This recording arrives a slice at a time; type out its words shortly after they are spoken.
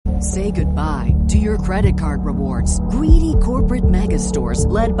Say goodbye to your credit card rewards. Greedy corporate mega stores,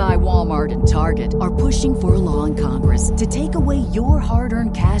 led by Walmart and Target, are pushing for a law in Congress to take away your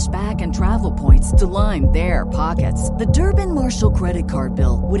hard-earned cash back and travel points to line their pockets. The Durbin-Marshall credit card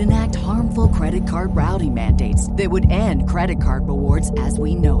bill would enact harmful credit card routing mandates that would end credit card rewards as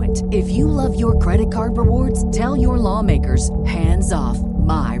we know it. If you love your credit card rewards, tell your lawmakers, hands off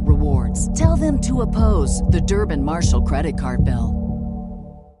my rewards. Tell them to oppose the Durbin-Marshall credit card bill.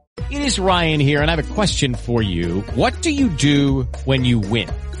 It is Ryan here, and I have a question for you. What do you do when you win?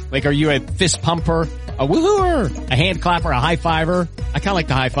 Like, are you a fist pumper, a woo-hooer, a hand clapper, a high-fiver? I kind of like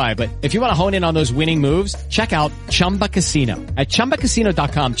the high-five, but if you want to hone in on those winning moves, check out Chumba Casino. At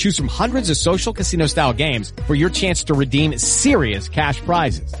ChumbaCasino.com, choose from hundreds of social casino-style games for your chance to redeem serious cash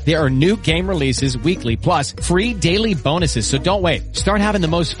prizes. There are new game releases weekly, plus free daily bonuses, so don't wait. Start having the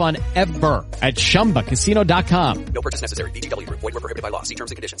most fun ever at ChumbaCasino.com. No purchase necessary. VGW Group. Void where prohibited by law. See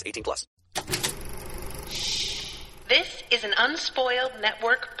terms and conditions. 18+. This is an Unspoiled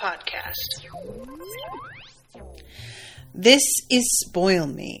Network podcast. This is Spoil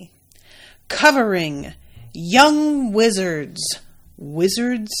Me, covering Young Wizards,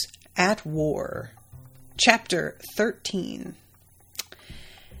 Wizards at War, Chapter 13.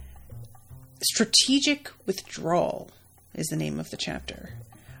 Strategic Withdrawal is the name of the chapter.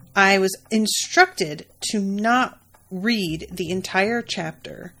 I was instructed to not read the entire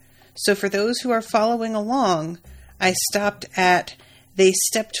chapter, so for those who are following along, I stopped at "They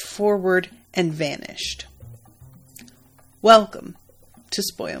stepped forward and vanished." Welcome to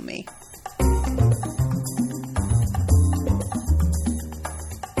Spoil Me.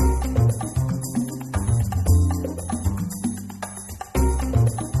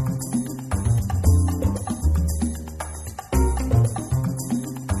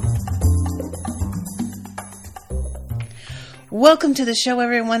 Welcome to the show,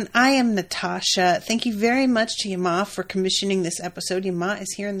 everyone. I am Natasha. Thank you very much to Yama for commissioning this episode. Yama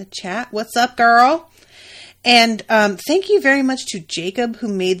is here in the chat. What's up, girl? And thank you very much to Jacob, who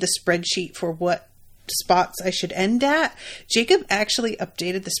made the spreadsheet for what spots I should end at. Jacob actually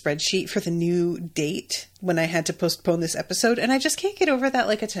updated the spreadsheet for the new date when I had to postpone this episode, and I just can't get over that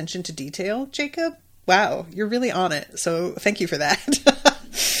attention to detail, Jacob. Wow, you're really on it. So thank you for that.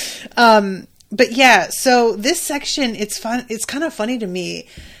 But yeah, so this section, it's fun. It's kind of funny to me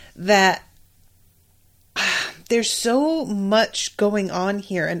that there's so much going on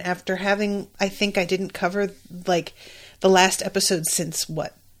here. And after having, I think I didn't cover the last episode since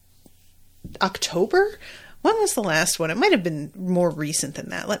October? When was the last one? It might have been more recent than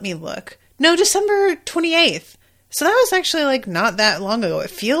that. Let me look. No, December 28th. So that was actually not that long ago. It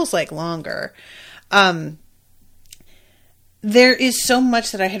feels like longer. There is so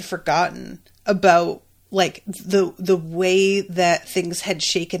much that I had forgotten about the way that things had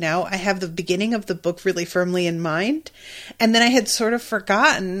shaken out. I have the beginning of the book really firmly in mind, and then I had sort of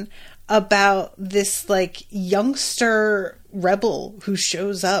forgotten about this youngster rebel who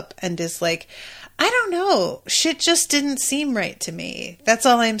shows up and is I don't know, shit just didn't seem right to me. That's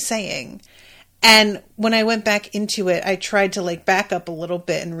all I'm saying. And when I went back into it, I tried to back up a little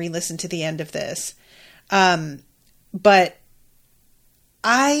bit and re-listen to the end of this. But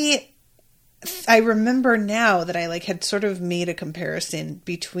I remember now that I had sort of made a comparison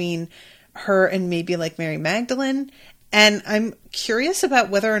between her and maybe Mary Magdalene, and I'm curious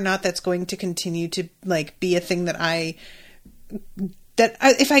about whether or not that's going to continue to be a thing that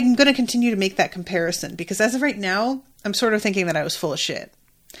if I'm going to continue to make that comparison, because as of right now, I'm sort of thinking that I was full of shit.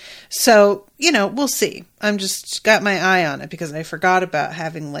 So, we'll see. I'm just got my eye on it because I forgot about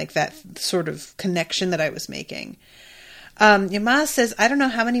having that sort of connection that I was making. Yama says, I don't know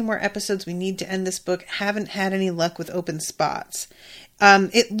how many more episodes we need to end this book. Haven't had any luck with open spots.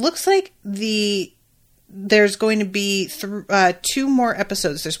 It looks like there's going to be 2 more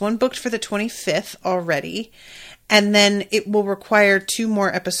episodes. There's one booked for the 25th already. And then it will require 2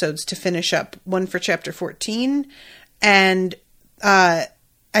 more episodes to finish up. One for chapter 14. And I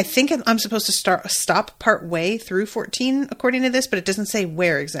think I'm supposed to stop part way through 14, according to this, but it doesn't say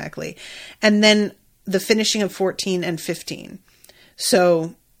where exactly. And then the finishing of 14 and 15.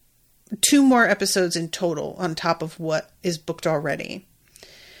 So 2 more episodes in total on top of what is booked already.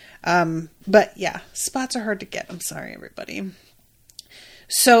 But yeah, spots are hard to get. I'm sorry, everybody.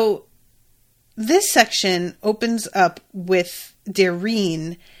 So this section opens up with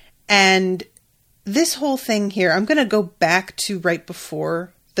Dareen, and this whole thing here, I'm going to go back to right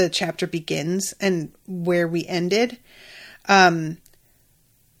before the chapter begins and where we ended.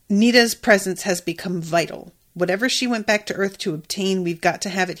 Nita's presence has become vital. Whatever she went back to Earth to obtain, we've got to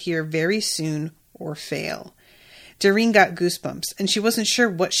have it here very soon or fail. Doreen got goosebumps, and she wasn't sure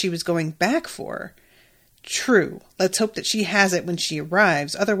what she was going back for. True. Let's hope that she has it when she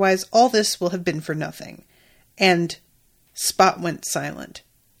arrives. Otherwise, all this will have been for nothing. And Spot went silent.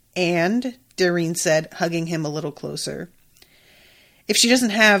 And, Doreen said, hugging him a little closer. If she doesn't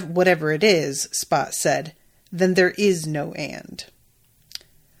have whatever it is, Spot said, then there is no and.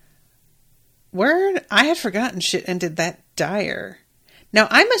 Word, I had forgotten shit ended that dire. Now,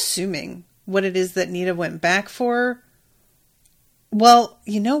 I'm assuming what it is that Nita went back for. Well,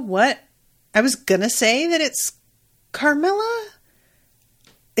 you know what? I was gonna say that it's Carmella.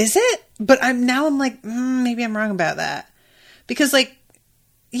 Is it? But I'm like, maybe I'm wrong about that. Because, like,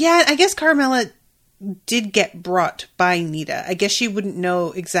 yeah, I guess Carmella did get brought by Nita. I guess she wouldn't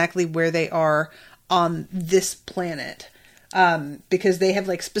know exactly where they are on this planet. Because they have,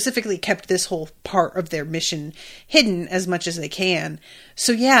 like, specifically kept this whole part of their mission hidden as much as they can.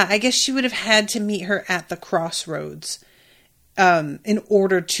 So, yeah, I guess she would have had to meet her at the crossroads in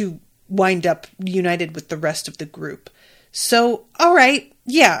order to wind up united with the rest of the group. So, all right,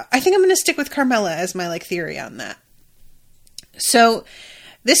 yeah, I think I'm going to stick with Carmella as my, like, theory on that. So,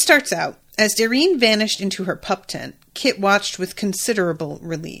 this starts out, as Doreen vanished into her pup tent, Kit watched with considerable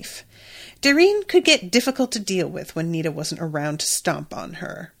relief. Doreen could get difficult to deal with when Nita wasn't around to stomp on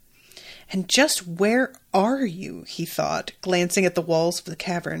her. And just where are you, he thought, glancing at the walls of the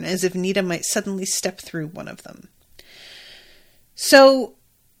cavern, as if Nita might suddenly step through one of them. So,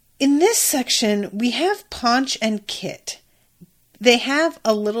 in this section, we have Paunch and Kit. They have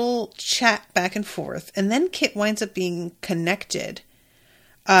a little chat back and forth, and then Kit winds up being connected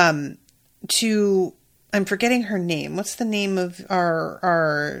to... I'm forgetting her name. What's the name of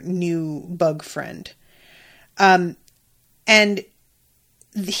our new bug friend? And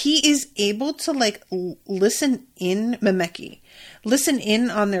he is able to, like, listen in, Memeki, listen in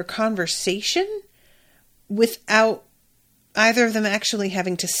on their conversation without either of them actually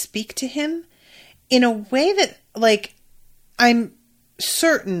having to speak to him in a way that, like, I'm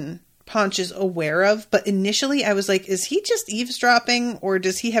certain Paunch is aware of, but initially I was like, is he just eavesdropping, or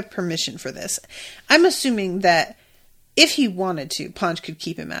does he have permission for this? I'm assuming that if he wanted to, Paunch could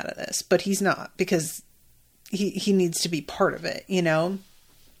keep him out of this, but he's not, because he needs to be part of it, you know?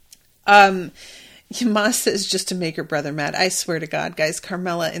 Yama says, just to make her brother mad. I swear to God, guys,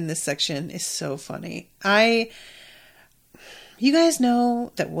 Carmella in this section is so funny. You guys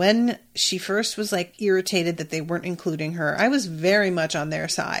know that when she first was, like, irritated that they weren't including her, I was very much on their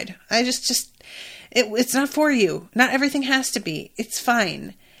side. I it's not for you. Not everything has to be. It's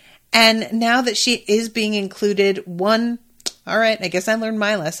fine. And now that she is being included, one, all right, I guess I learned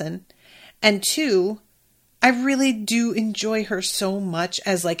my lesson. And two, I really do enjoy her so much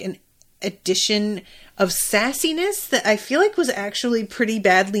as, like, an addition of sassiness that I feel like was actually pretty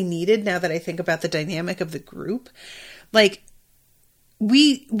badly needed now that I think about the dynamic of the group. Like,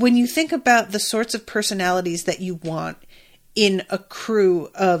 when you think about the sorts of personalities that you want in a crew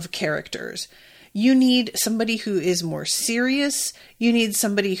of characters, you need somebody who is more serious. You need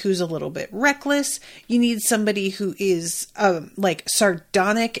somebody who's a little bit reckless. You need somebody who is, like,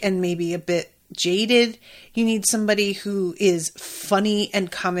 sardonic and maybe a bit jaded. You need somebody who is funny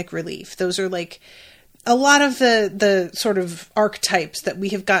and comic relief. Those are, like, a lot of the sort of archetypes that we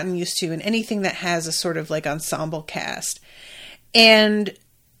have gotten used to in anything that has a sort of, like, ensemble cast. And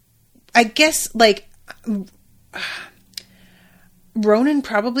I guess, like, Ronan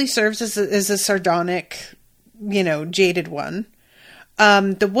probably serves as a sardonic, you know, jaded one.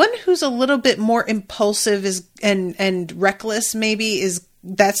 The one who's a little bit more impulsive and reckless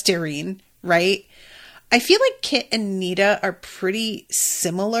that's Doreen, right? I feel like Kit and Nita are pretty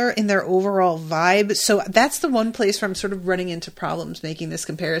similar in their overall vibe. So that's the one place where I'm sort of running into problems making this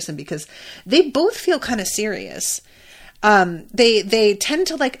comparison, because they both feel kind of serious. They tend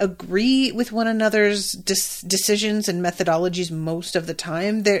to, like, agree with one another's decisions and methodologies most of the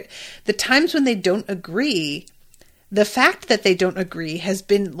time. The times when they don't agree, the fact that they don't agree has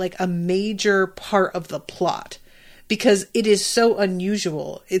been, like, a major part of the plot, because it is so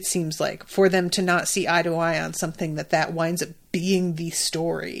unusual, it seems like, for them to not see eye to eye on something that winds up being the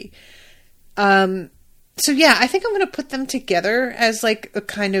story. So yeah, I think I'm going to put them together as, like, a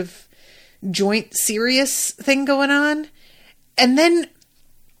kind of joint serious thing going on. And then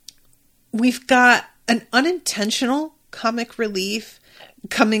we've got an unintentional comic relief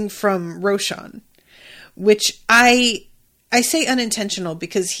coming from Roshan, which I say unintentional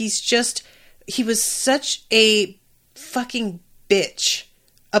because he was such a fucking bitch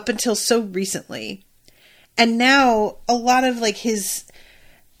up until so recently. And now a lot of, like, his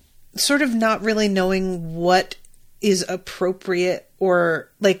sort of not really knowing what is appropriate, or,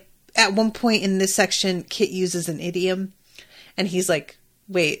 like, at one point in this section, Kit uses an idiom, and he's like,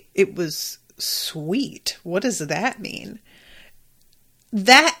 wait, it was sweet. What does that mean?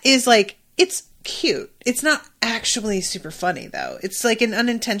 That is like, it's cute. It's not actually super funny, though. It's like an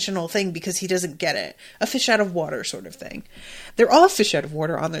unintentional thing because he doesn't get it. A fish out of water sort of thing. They're all fish out of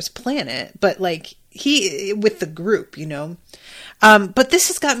water on this planet, but like he, with the group, you know. But this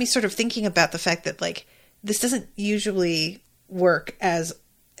has got me sort of thinking about the fact that like this doesn't usually work as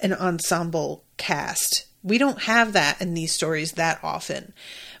an ensemble cast. We don't have that in these stories that often.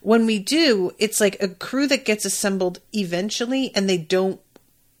 When we do, it's like a crew that gets assembled eventually, and they don't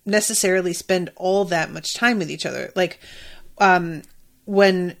necessarily spend all that much time with each other. Like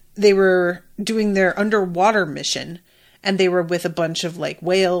when they were doing their underwater mission and they were with a bunch of like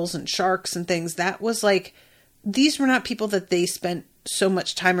whales and sharks and things, that was like, these were not people that they spent so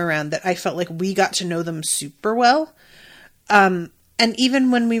much time around that I felt like we got to know them super well. And even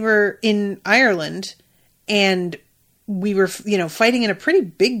when we were in Ireland and we were, you know, fighting in a pretty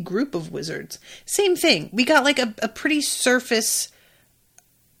big group of wizards, same thing. We got like a pretty surface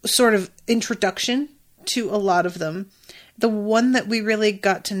sort of introduction to a lot of them. The one that we really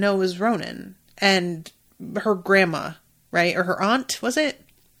got to know was Ronan and her grandma, right? Or her aunt, was it?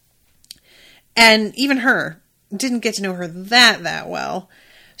 And even her, didn't get to know her that well.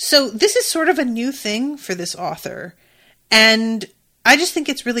 So this is sort of a new thing for this author. And I just think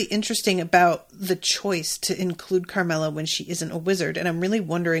it's really interesting about the choice to include Carmela when she isn't a wizard. And I'm really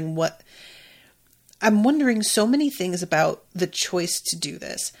wondering so many things about the choice to do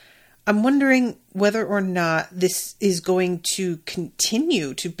this. I'm wondering whether or not this is going to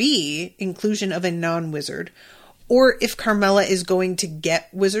continue to be inclusion of a non-wizard, or if Carmela is going to get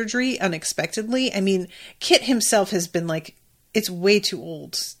wizardry unexpectedly. I mean, Kit himself has been like, it's way too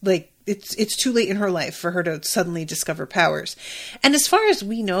old. Like, it's too late in her life for her to suddenly discover powers. And as far as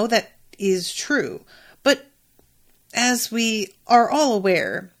we know, that is true. But as we are all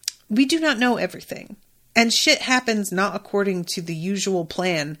aware, we do not know everything. And shit happens not according to the usual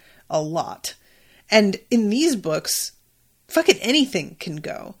plan a lot. And in these books, fucking anything can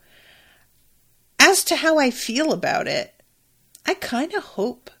go. As to how I feel about it, I kind of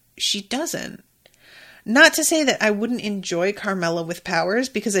hope she doesn't. Not to say that I wouldn't enjoy Carmela with powers,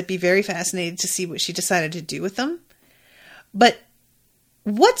 because I'd be very fascinated to see what she decided to do with them. But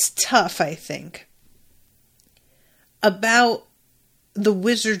what's tough, I think, about the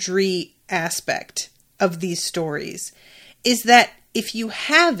wizardry aspect of these stories is that if you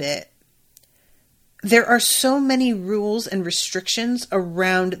have it, there are so many rules and restrictions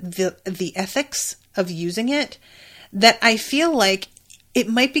around the ethics of using it that I feel like it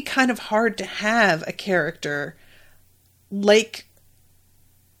might be kind of hard to have a character like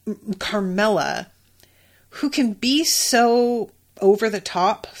Carmela who can be so over the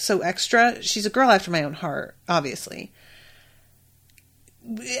top, so extra. She's a girl after my own heart, obviously.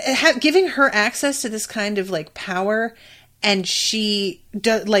 Giving her access to this kind of like power, and she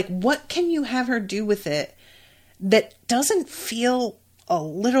does, like, what can you have her do with it that doesn't feel a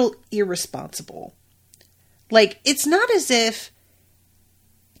little irresponsible? Like, it's not as if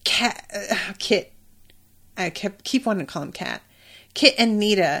Kit, I keep wanting to call him Cat, Kit and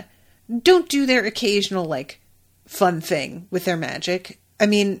Nita don't do their occasional like fun thing with their magic. I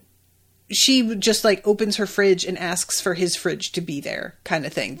mean, she just like opens her fridge and asks for his fridge to be there, kind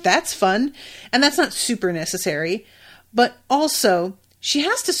of thing. That's fun, and that's not super necessary. But also, she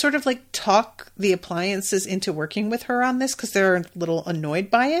has to sort of like talk the appliances into working with her on this because they're a little annoyed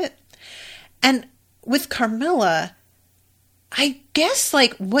by it. And with Carmela, I guess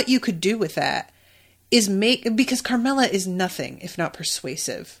like what you could do with that is because Carmela is nothing if not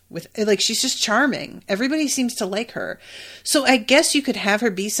persuasive. With like, she's just charming. Everybody seems to like her. So I guess you could have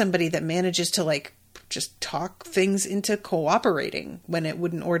her be somebody that manages to like just talk things into cooperating when it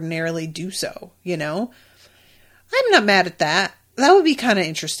wouldn't ordinarily do so, you know? I'm not mad at that. That would be kind of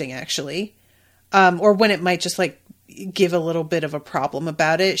interesting, actually. Or when it might just like give a little bit of a problem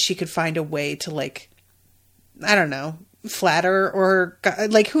about it, she could find a way to like, I don't know, flatter or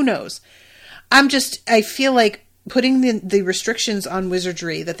like, who knows? I feel like putting the restrictions on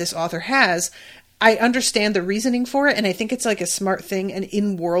wizardry that this author has, I understand the reasoning for it, and I think it's like a smart thing, and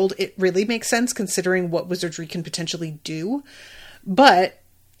in world it really makes sense considering what wizardry can potentially do. But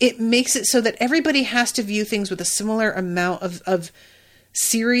it makes it so that everybody has to view things with a similar amount of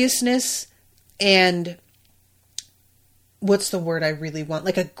seriousness and what's the word I really want?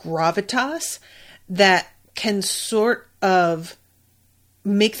 Like a gravitas that can sort of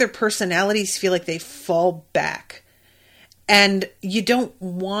make their personalities feel like they fall back. And you don't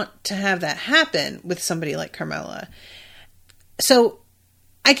want to have that happen with somebody like Carmela. So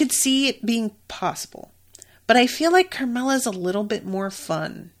I could see it being possible. But I feel like Carmella's a little bit more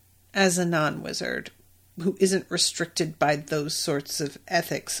fun as a non-wizard who isn't restricted by those sorts of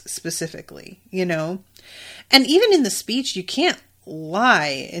ethics specifically, you know? And even in the speech, you can't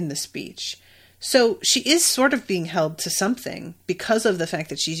lie in the speech. So she is sort of being held to something because of the fact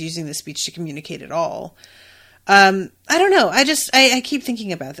that she's using the speech to communicate at all. I don't know. I keep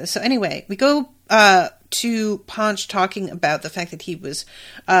thinking about this. So anyway, we go to Ponch talking about the fact that he was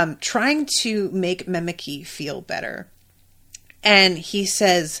trying to make Memeki feel better. And he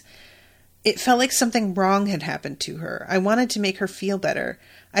says, it felt like something wrong had happened to her. I wanted to make her feel better.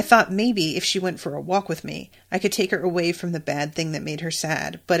 I thought maybe if she went for a walk with me, I could take her away from the bad thing that made her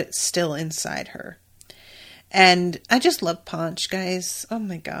sad, but it's still inside her. And I just love Ponch, guys. Oh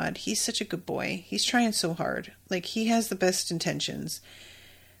my God, he's such a good boy. He's trying so hard. Like, he has the best intentions.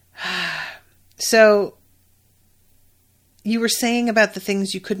 So, you were saying about the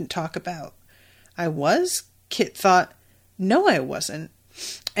things you couldn't talk about. I was? Kit thought, no, I wasn't.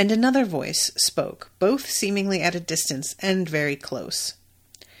 And another voice spoke, both seemingly at a distance and very close.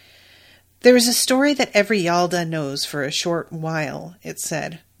 There is a story that every Yalda knows for a short while, it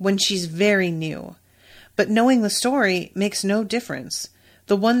said, when she's very new. But knowing the story makes no difference.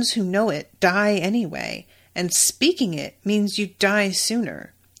 The ones who know it die anyway, and speaking it means you die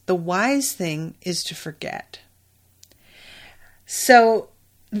sooner. The wise thing is to forget. So,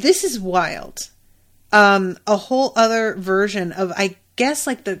 this is wild. A whole other version of, I guess,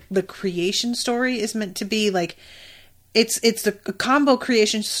 like the creation story is meant to be like, it's the combo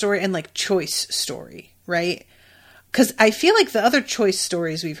creation story and like choice story, right? Because I feel like the other choice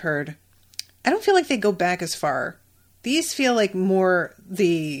stories we've heard, I don't feel like they go back as far. These feel like more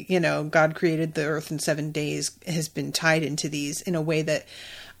the, God created the earth in 7 days has been tied into these in a way that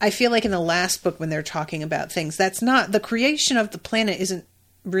I feel like in the last book when they're talking about things, that's not, the creation of the planet isn't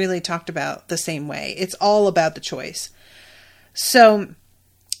really talked about the same way. It's all about the choice. So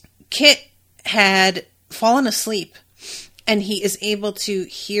Kit had fallen asleep and he is able to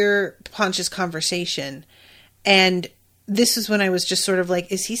hear Ponch's conversation. And this is when I was just sort of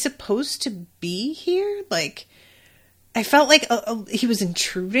like, is he supposed to be here? Like, I felt like he was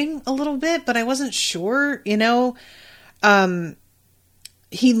intruding a little bit, but I wasn't sure,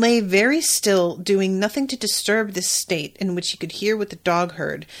 He lay very still, doing nothing to disturb this state in which he could hear what the dog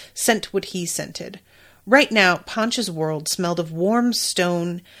heard, scent what he scented. Right now, Ponch's world smelled of warm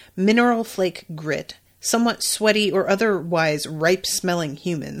stone, mineral flake grit, somewhat sweaty or otherwise ripe-smelling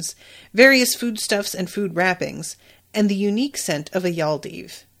humans, various foodstuffs and food wrappings, and the unique scent of a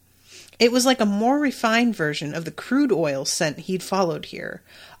Yaldiv. It was like a more refined version of the crude oil scent he'd followed here,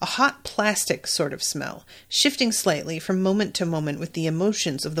 a hot plastic sort of smell, shifting slightly from moment to moment with the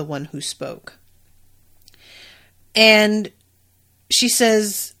emotions of the one who spoke. And she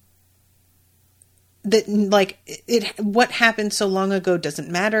says that, like, what happened so long ago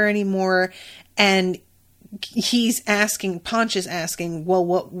doesn't matter anymore, and Ponch is asking, well,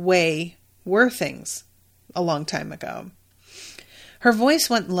 what way were things a long time ago? Her voice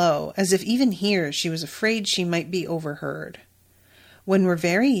went low, as if even here she was afraid she might be overheard. When we're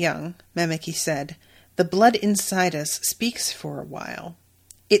very young, Memeki said, the blood inside us speaks for a while.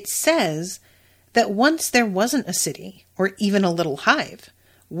 It says that once there wasn't a city, or even a little hive.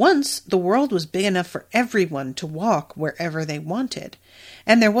 Once the world was big enough for everyone to walk wherever they wanted.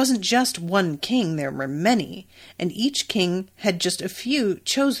 And there wasn't just one king, there were many, and each king had just a few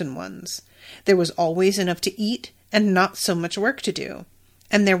chosen ones. There was always enough to eat, and not so much work to do.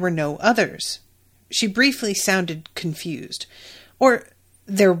 And there were no others. She briefly sounded confused. Or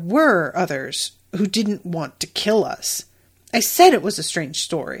there were others who didn't want to kill us. I said it was a strange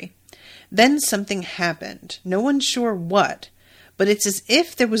story. Then something happened. No one's sure what, but it's as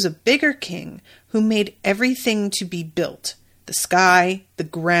if there was a bigger king who made everything to be built. The sky, the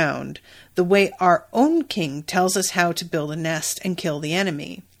ground, the way our own king tells us how to build a nest and kill the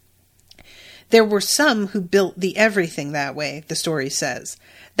enemy. There were some who built the everything that way, the story says.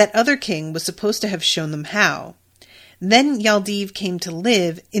 That other king was supposed to have shown them how. Then Yaldiv came to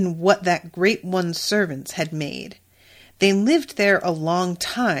live in what that great one's servants had made. They lived there a long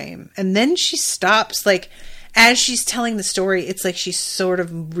time, and then she stops, like, as she's telling the story, it's like she sort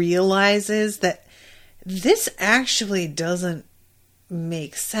of realizes that this actually doesn't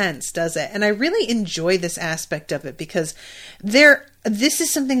make sense, does it? And I really enjoy this aspect of it because this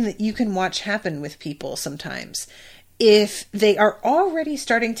is something that you can watch happen with people sometimes. If they are already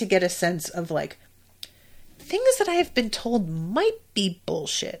starting to get a sense of like, things that I have been told might be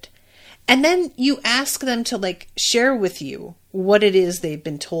bullshit. And then you ask them to like share with you what it is they've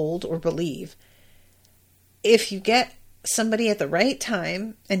been told or believe. If you get somebody at the right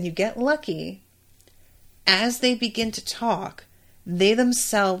time and you get lucky, as they begin to talk, they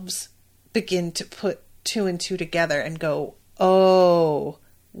themselves begin to put two and two together and go, oh,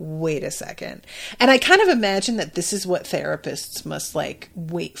 wait a second. And I kind of imagine that this is what therapists must like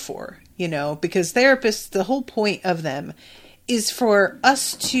wait for, you know, because therapists, the whole point of them is for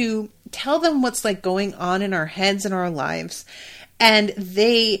us to tell them what's like going on in our heads and our lives. And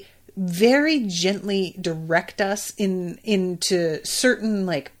they very gently direct us into certain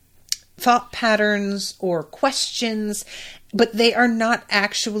like thought patterns or questions, but they are not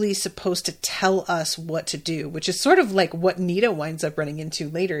actually supposed to tell us what to do, which is sort of like what Nita winds up running into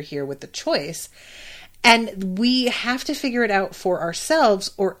later here with the choice. And we have to figure it out for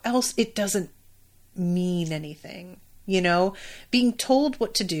ourselves, or else it doesn't mean anything. You know, being told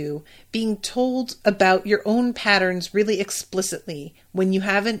what to do, being told about your own patterns really explicitly when you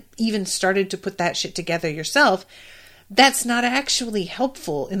haven't even started to put that shit together yourself, that's not actually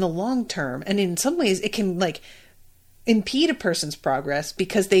helpful in the long term. And in some ways it can like impede a person's progress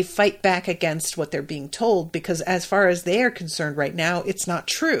because they fight back against what they're being told, because as far as they are concerned right now, it's not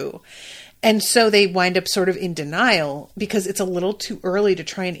true. And so they wind up sort of in denial because it's a little too early to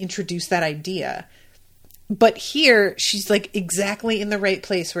try and introduce that idea. But here, she's like exactly in the right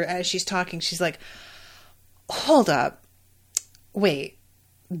place where as she's talking, she's like, hold up, wait,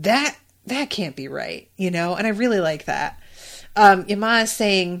 that can't be right, you know? And I really like that. Yama is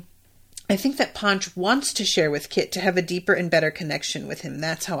saying, I think that Ponch wants to share with Kit to have a deeper and better connection with him.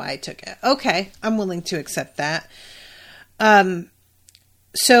 That's how I took it. Okay, I'm willing to accept that.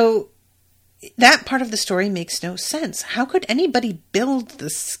 So that part of the story makes no sense. How could anybody build the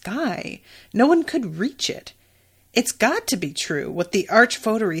sky? No one could reach it. It's got to be true what the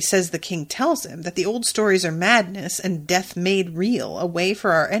arch-votary says the king tells him, that the old stories are madness and death made real, a way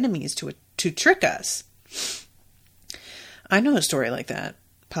for our enemies to trick us. I know a story like that,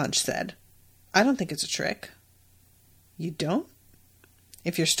 Ponch said. I don't think it's a trick. You don't?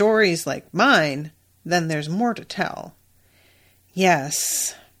 If your story's like mine, then there's more to tell.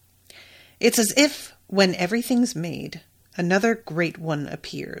 Yes. It's as if, when everything's made, another great one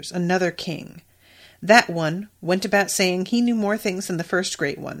appears, another king. That one went about saying he knew more things than the first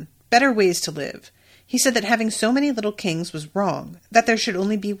great one, better ways to live. He said that having so many little kings was wrong, that there should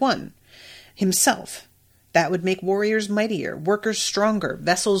only be one, himself. That would make warriors mightier, workers stronger,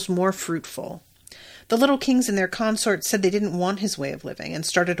 vessels more fruitful. The little kings and their consorts said they didn't want his way of living, and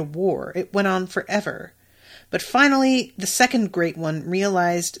started a war. It went on forever. But finally, the second great one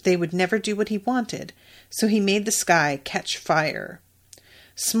realized they would never do what he wanted, so he made the sky catch fire.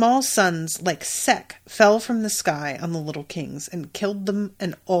 Small suns like Sek fell from the sky on the little kings and killed them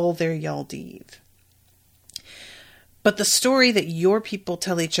and all their Yaldiv. But the story that your people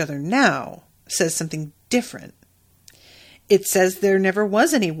tell each other now says something different. It says there never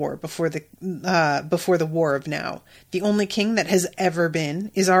was any war before the war of now. The only king that has ever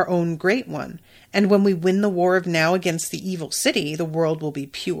been is our own great one. And when we win the war of now against the evil city, the world will be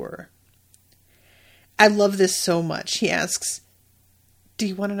pure. I love this so much. He asks, do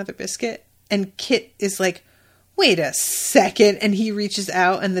you want another biscuit? And Kit is like, wait a second. And he reaches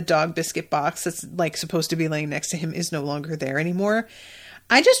out and the dog biscuit box that's like supposed to be laying next to him is no longer there anymore.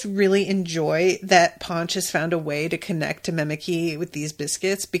 I just really enjoy that Ponch has found a way to connect to Memeki with these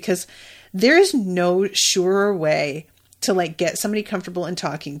biscuits, because there is no surer way to like get somebody comfortable in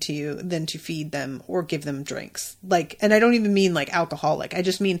talking to you than to feed them or give them drinks. Like, and I don't even mean like alcoholic. I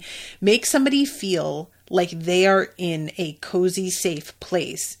just mean make somebody feel like they are in a cozy, safe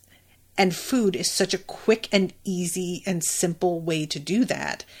place. And food is such a quick and easy and simple way to do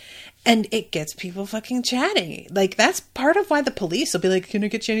that. And it gets people fucking chatty. Like, that's part of why the police will be like, can I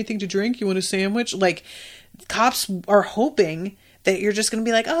get you anything to drink? You want a sandwich? Like, cops are hoping that you're just going to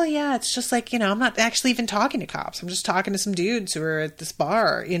be like, oh yeah, it's just like, you know, I'm not actually even talking to cops. I'm just talking to some dudes who are at this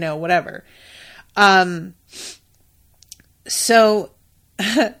bar, you know, whatever. So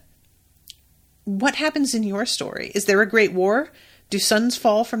what happens in your story? Is there a great war? Do suns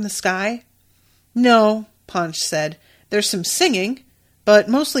fall from the sky? No, Ponch said. There's some singing, but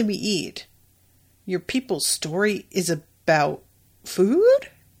mostly we eat. Your people's story is about food?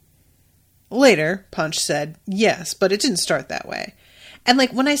 Later, Ponch said, yes, but it didn't start that way. And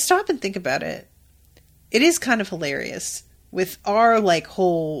like, when I stop and think about it, it is kind of hilarious with our like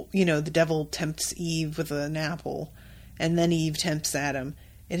whole, you know, the devil tempts Eve with an apple and then Eve tempts Adam.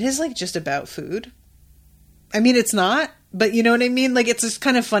 It is like just about food. I mean, it's not, but you know what I mean? Like, it's just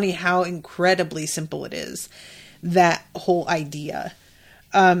kind of funny how incredibly simple it is, that whole idea.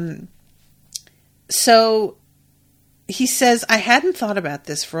 So he says, I hadn't thought about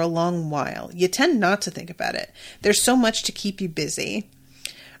this for a long while. You tend not to think about it. There's so much to keep you busy.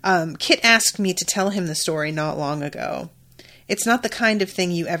 Kit asked me to tell him the story not long ago. It's not the kind of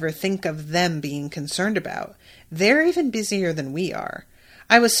thing you ever think of them being concerned about. They're even busier than we are.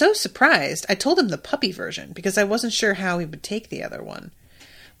 I was so surprised, I told him the puppy version because I wasn't sure how he would take the other one.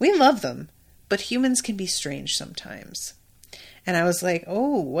 We love them, but humans can be strange sometimes. And I was like,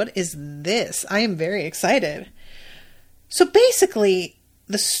 oh, what is this? I am very excited. So basically,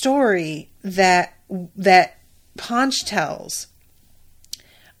 the story that Ponch tells,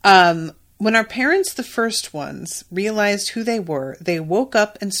 when our parents, the first ones, realized who they were, they woke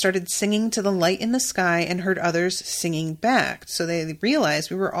up and started singing to the light in the sky and heard others singing back. So they realized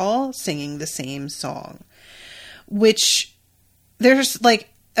we were all singing the same song, which there's like,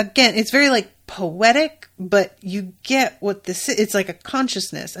 again, it's very like poetic, but you get what this is. It's like a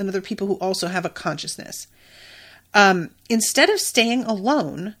consciousness and other people who also have a consciousness. Instead of staying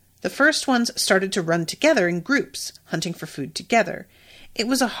alone, the first ones started to run together in groups, hunting for food together. It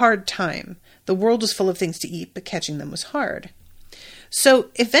was a hard time. The world was full of things to eat, but catching them was hard. So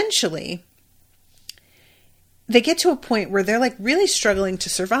eventually, they get to a point where they're like really struggling to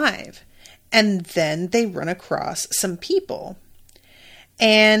survive. And then they run across some people.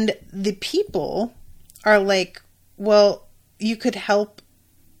 And the people are like, well, you could help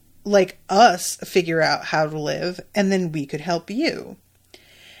like us figure out how to live, and then we could help you.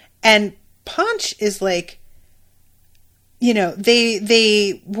 And Ponch is like, you know,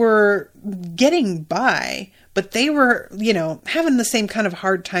 they were getting by, but they were, you know, having the same kind of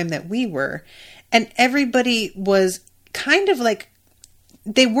hard time that we were. And everybody was kind of like,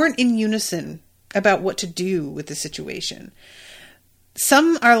 they weren't in unison about what to do with the situation.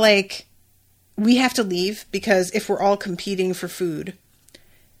 Some are like, we have to leave because if we're all competing for food,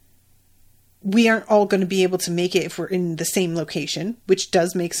 we aren't all going to be able to make it if we're in the same location, which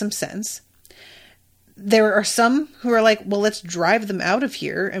does make some sense. There are some who are like, well, let's drive them out of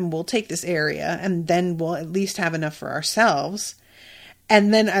here and we'll take this area and then we'll at least have enough for ourselves.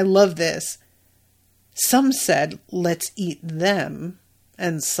 And then I love this. Some said, let's eat them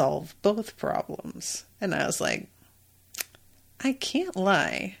and solve both problems. And I was like, I can't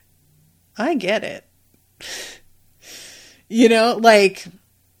lie. I get it. You know, like,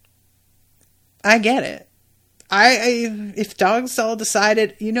 I get it. If dogs all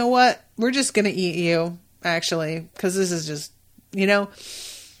decided, you know what, we're just going to eat you, actually, because this is just, you know,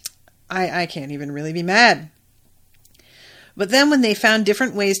 I can't even really be mad. But then when they found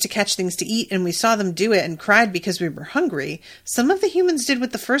different ways to catch things to eat and we saw them do it and cried because we were hungry, some of the humans did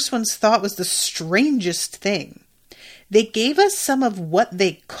what the first ones thought was the strangest thing. They gave us some of what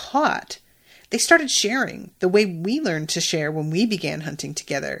they caught. They started sharing the way we learned to share when we began hunting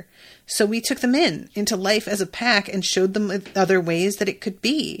together. So we took them into life as a pack and showed them other ways that it could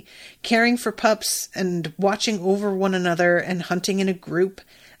be. Caring for pups and watching over one another and hunting in a group.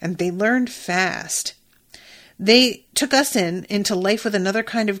 And they learned fast. They took us into life with another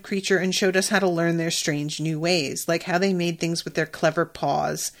kind of creature and showed us how to learn their strange new ways. Like how they made things with their clever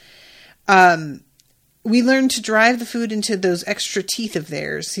paws. We learned to drive the food into those extra teeth of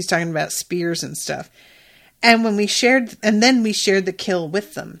theirs. He's talking about spears and stuff. And then we shared the kill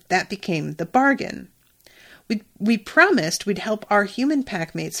with them. That became the bargain. We promised we'd help our human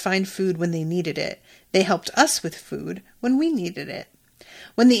packmates find food when they needed it. They helped us with food when we needed it.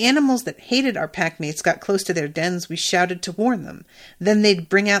 When the animals that hated our packmates got close to their dens, we shouted to warn them. Then they'd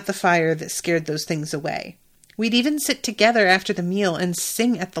bring out the fire that scared those things away. We'd even sit together after the meal and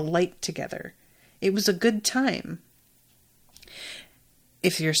sing at the light together. It was a good time.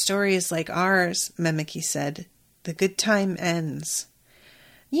 If your story is like ours, Memeki said, the good time ends.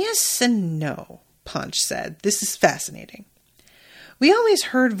 Yes and no, Ponch said. This is fascinating. We always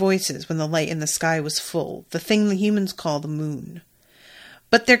heard voices when the light in the sky was full, the thing the humans call the moon.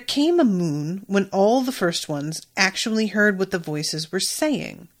 But there came a moon when all the first ones actually heard what the voices were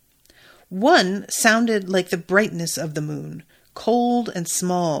saying. One sounded like the brightness of the moon, cold and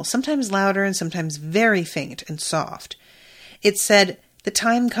small, sometimes louder and sometimes very faint and soft. It said, the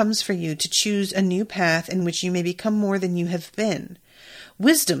time comes for you to choose a new path in which you may become more than you have been.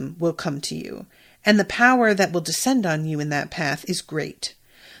 Wisdom will come to you, and the power that will descend on you in that path is great.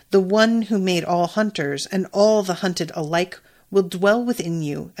 The one who made all hunters and all the hunted alike will dwell within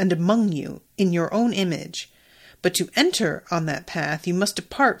you and among you in your own image. But to enter on that path, you must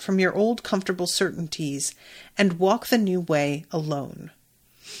depart from your old comfortable certainties and walk the new way alone.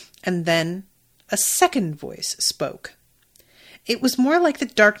 And then a second voice spoke. It was more like the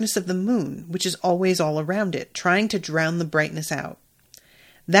darkness of the moon, which is always all around it, trying to drown the brightness out.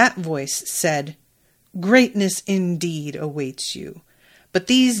 That voice said, Greatness indeed awaits you. But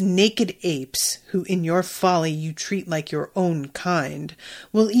these naked apes, who in your folly you treat like your own kind,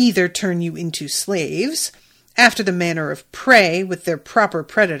 will either turn you into slaves, after the manner of prey with their proper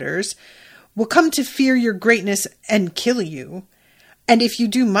predators, will come to fear your greatness and kill you. And if you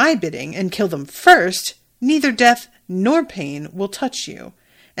do my bidding and kill them first, neither death nor pain will touch you,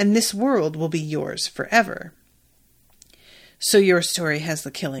 and this world will be yours forever. So your story has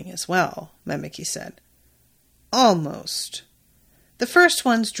the killing as well, Memeki said. Almost. The first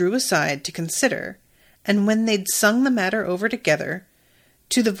ones drew aside to consider, and when they'd sung the matter over together,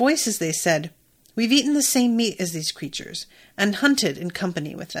 to the voices they said, We've eaten the same meat as these creatures, and hunted in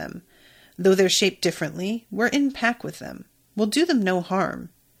company with them. Though they're shaped differently, we're in pack with them. We'll do them no harm.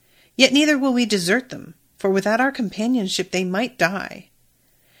 Yet neither will we desert them, for without our companionship they might die.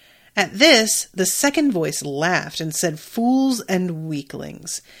 At this, the second voice laughed and said, Fools and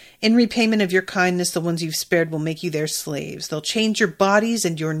weaklings! In repayment of your kindness, the ones you've spared will make you their slaves. They'll change your bodies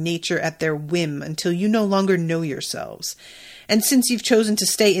and your nature at their whim until you no longer know yourselves. And since you've chosen to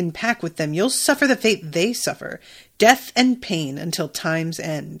stay in pack with them, you'll suffer the fate they suffer, death and pain until time's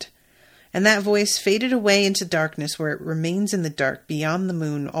end. And that voice faded away into darkness, where it remains in the dark beyond the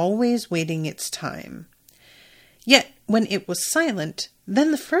moon, always waiting its time. Yet, when it was silent,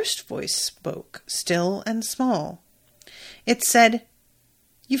 then the first voice spoke, still and small. It said,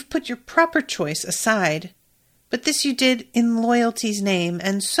 You've put your proper choice aside, but this you did in loyalty's name,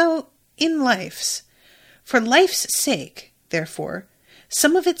 and so in life's. For life's sake, therefore,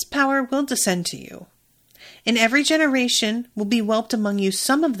 some of its power will descend to you. In every generation will be whelped among you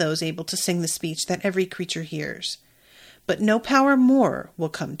some of those able to sing the speech that every creature hears. But no power more will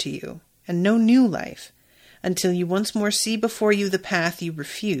come to you, and no new life, until you once more see before you the path you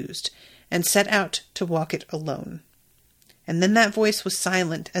refused, and set out to walk it alone. And then that voice was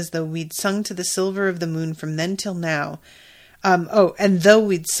silent, as though we'd sung to the silver of the moon from then till now. And though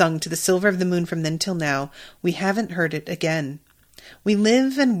we'd sung to the silver of the moon from then till now, we haven't heard it again. We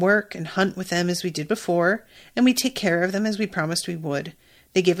live and work and hunt with them as we did before, and we take care of them as we promised we would.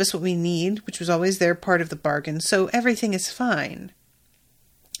 They give us what we need, which was always their part of the bargain, so everything is fine.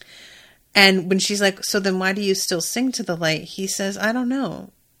 And when she's like, so then why do you still sing to the light? He says, I don't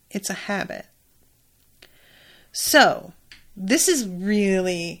know. It's a habit. So, this is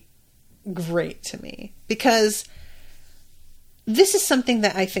really great to me, because this is something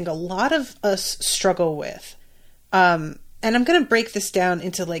that I think a lot of us struggle with. And I'm going to break this down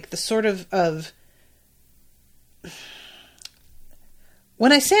into like the sort of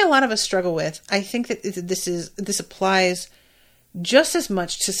when I say a lot of us struggle with, I think that this applies just as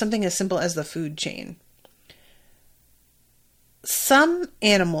much to something as simple as the food chain. Some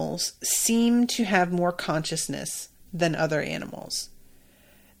animals seem to have more consciousness than other animals.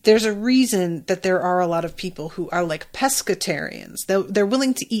 There's a reason that there are a lot of people who are like pescatarians. They're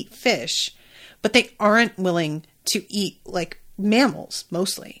willing to eat fish, but they aren't willing to eat like mammals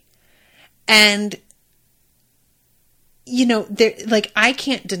mostly. And, you know, like I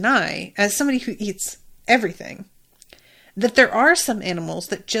can't deny, as somebody who eats everything, that there are some animals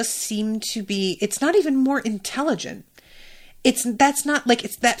that just seem to be, it's not even more intelligent.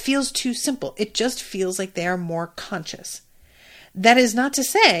 That feels too simple. It just feels like they are more conscious. That is not to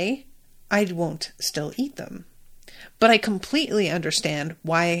say I won't still eat them, but I completely understand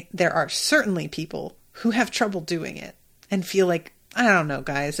why there are certainly people who have trouble doing it and feel like, I don't know,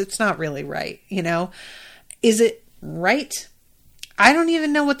 guys, it's not really right. You know, is it right? I don't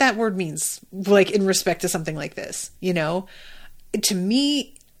even know what that word means, like in respect to something like this, you know, to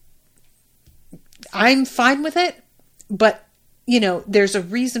me, I'm fine with it, but you know, there's a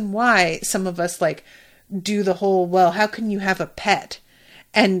reason why some of us like do the whole, well, how can you have a pet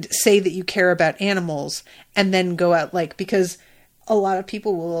and say that you care about animals and then go out like, because a lot of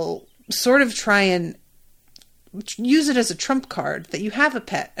people will sort of try and use it as a trump card that you have a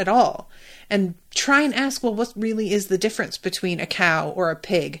pet at all and try and ask, well, what really is the difference between a cow or a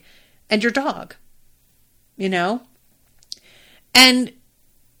pig and your dog? You know? And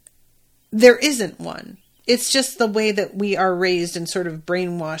there isn't one. It's just the way that we are raised and sort of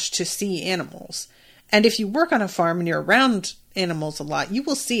brainwashed to see animals. And if you work on a farm and you're around animals a lot, you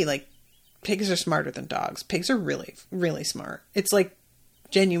will see like pigs are smarter than dogs. Pigs are really, really smart. It's like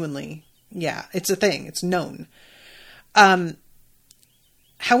genuinely, yeah, it's a thing. It's known.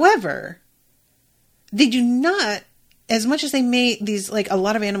 However, they do not, as much as they may, a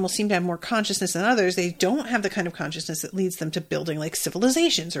lot of animals seem to have more consciousness than others, they don't have the kind of consciousness that leads them to building like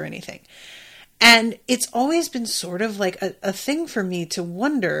civilizations or anything. And it's always been sort of like a thing for me to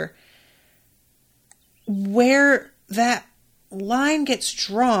wonder where that line gets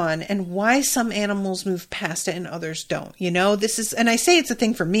drawn and why some animals move past it and others don't. You know, this is, and I say it's a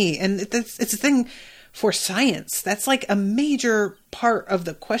thing for me, and it's a thing for science. That's like a major part of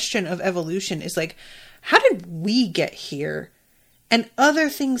the question of evolution is like, how did we get here? And other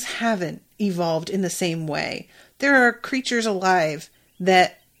things haven't evolved in the same way. There are creatures alive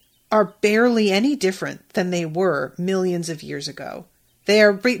that are barely any different than they were millions of years ago. They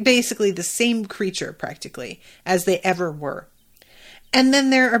are basically the same creature practically as they ever were. And then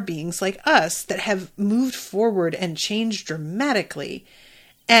there are beings like us that have moved forward and changed dramatically.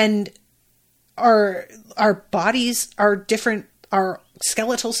 And our bodies are different. Our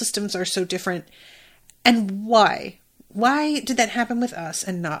skeletal systems are so different. And why? Why did that happen with us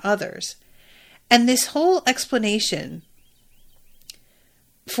and not others? And this whole explanation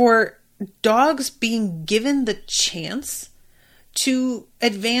for dogs being given the chance to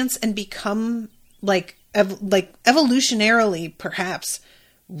advance and become like evolutionarily, perhaps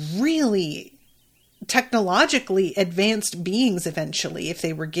really technologically advanced beings eventually, if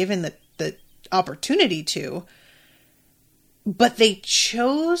they were given the opportunity to, but they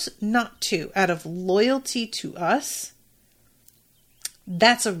chose not to out of loyalty to us.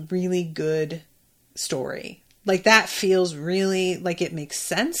 That's a really good story. Like, that feels really like it makes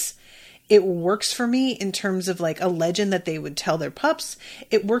sense. It works for me in terms of like a legend that they would tell their pups.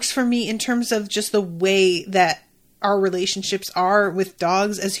 It works for me in terms of just the way that our relationships are with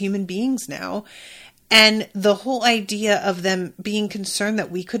dogs as human beings now. And the whole idea of them being concerned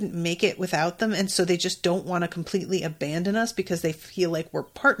that we couldn't make it without them. And so they just don't want to completely abandon us because they feel like we're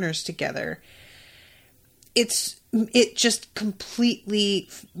partners together. It just completely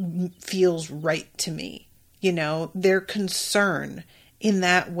feels right to me. You know, their concern in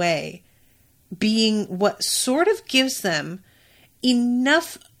that way being what sort of gives them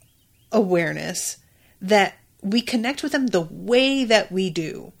enough awareness that we connect with them the way that we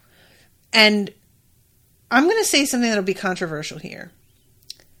do. And I'm going to say something that'll be controversial here.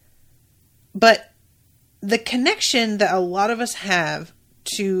 But the connection that a lot of us have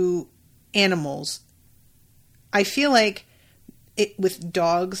to animals, I feel like with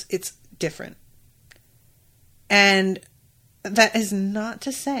dogs, it's different. And that is not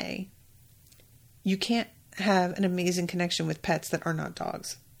to say you can't have an amazing connection with pets that are not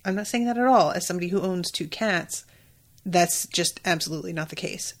dogs. I'm not saying that at all. As somebody who owns 2 cats, that's just absolutely not the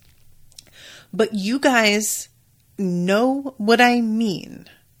case. But you guys know what I mean,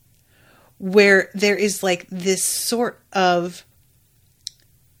 where there is like this sort of,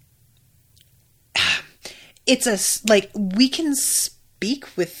 we can speak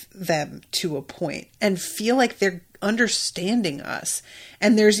with them to a point and feel like they're understanding us.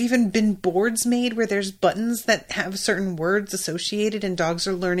 And there's even been boards made where there's buttons that have certain words associated and dogs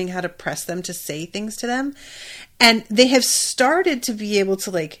are learning how to press them to say things to them. And they have started to be able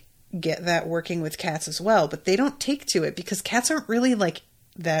to like get that working with cats as well, but they don't take to it because cats aren't really like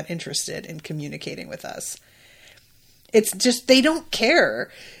that interested in communicating with us. It's just, they don't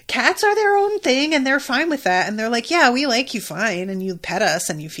care. Cats are their own thing and they're fine with that. And they're like, yeah, we like you fine. And you pet us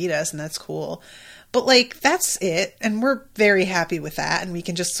and you feed us and that's cool. But like, that's it. And we're very happy with that. And we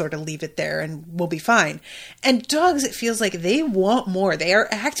can just sort of leave it there and we'll be fine. And dogs, it feels like they want more. They are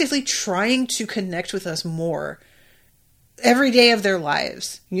actively trying to connect with us more every day of their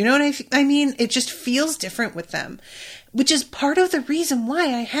lives. You know what I mean? It just feels different with them, which is part of the reason why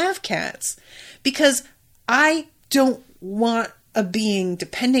I have cats, because I don't want a being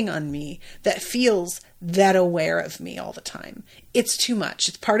depending on me that feels that aware of me all the time. It's too much.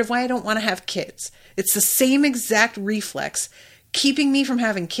 It's part of why I don't want to have kids. It's the same exact reflex keeping me from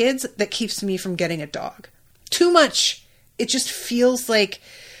having kids that keeps me from getting a dog. Too much. It just feels like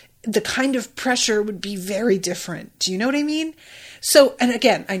the kind of pressure would be very different. Do you know what I mean? So, and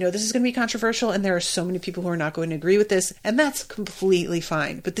again, I know this is going to be controversial and there are so many people who are not going to agree with this, and that's completely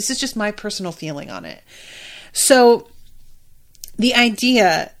fine. But this is just my personal feeling on it. So the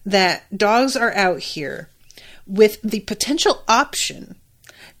idea that dogs are out here with the potential option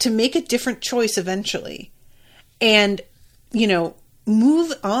to make a different choice eventually and, you know,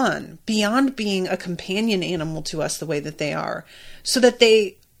 move on beyond being a companion animal to us the way that they are, so that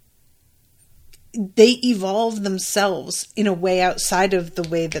they evolve themselves in a way outside of the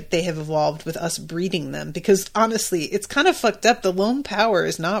way that they have evolved with us breeding them. Because honestly, it's kind of fucked up. The lone power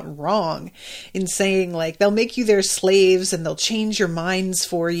is not wrong in saying like, they'll make you their slaves and they'll change your minds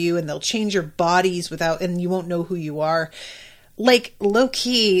for you and they'll change your bodies and you won't know who you are. Like, low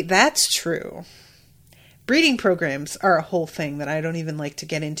key, that's true. Breeding programs are a whole thing that I don't even like to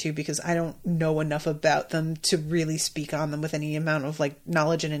get into because I don't know enough about them to really speak on them with any amount of like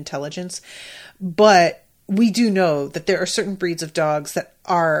knowledge and intelligence. But we do know that there are certain breeds of dogs that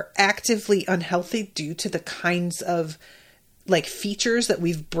are actively unhealthy due to the kinds of like features that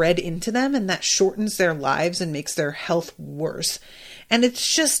we've bred into them, and that shortens their lives and makes their health worse. And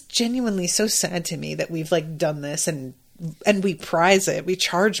it's just genuinely so sad to me that we've like done this and we prize it. We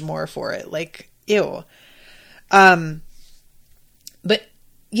charge more for it. Like, ew. But,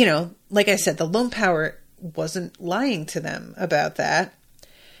 you know, like I said, the Lone Power wasn't lying to them about that.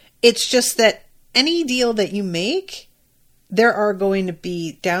 It's just that any deal that you make, there are going to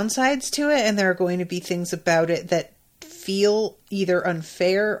be downsides to it, and there are going to be things about it that feel either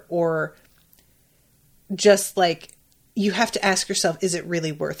unfair or just like you have to ask yourself, is it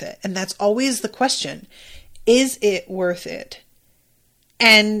really worth it? And that's always the question. Is it worth it?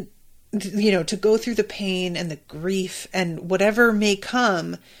 And, you know, to go through the pain and the grief and whatever may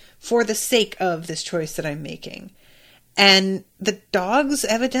come for the sake of this choice that I'm making. And the dogs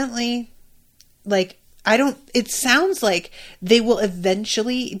evidently, like, it sounds like they will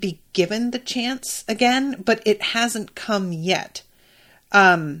eventually be given the chance again, but it hasn't come yet.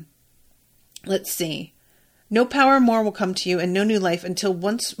 Let's see. No power more will come to you, and no new life until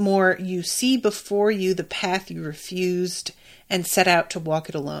once more you see before you the path you refused and set out to walk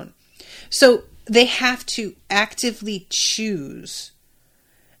it alone. So they have to actively choose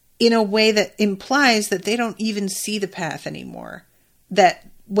in a way that implies that they don't even see the path anymore. That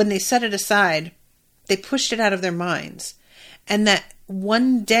when they set it aside, they pushed it out of their minds. And that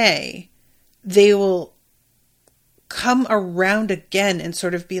one day they will come around again and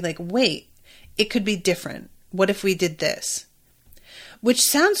sort of be like, wait, it could be different. What if we did this? Which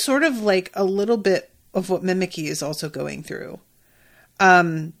sounds sort of like a little bit of what Mimikyu is also going through.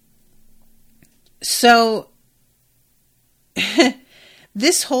 So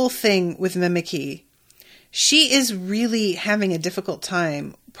this whole thing with Mimikyu, she is really having a difficult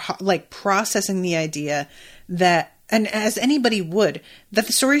time like processing the idea that, and as anybody would, that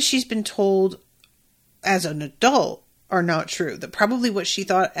the stories she's been told as an adult are not true. That probably what she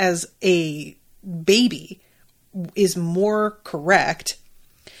thought as a baby is more correct.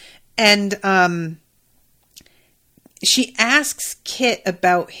 And she asks Kit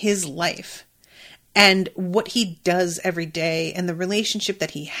about his life and what he does every day and the relationship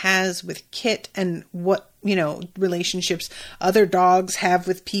that he has with Kit and what, you know, relationships other dogs have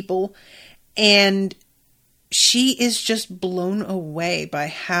with people. And she is just blown away by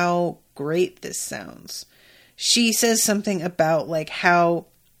how great this sounds. She says something about like how,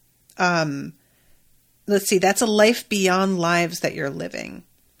 let's see, that's a life beyond lives that you're living.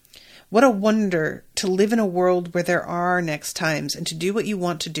 What a wonder to live in a world where there are next times and to do what you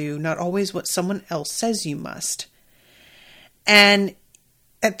want to do, not always what someone else says you must. And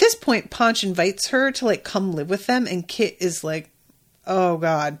at this point, Ponch invites her to like come live with them, and Kit is like, oh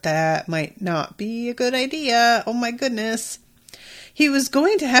God, that might not be a good idea. Oh my goodness. He was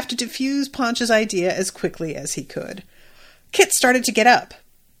going to have to diffuse Ponch's idea as quickly as he could. Kit started to get up.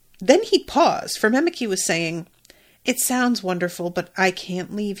 Then he paused, for Mimikyu was saying, "It sounds wonderful, but I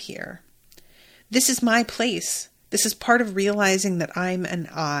can't leave here. This is my place. This is part of realizing that I'm an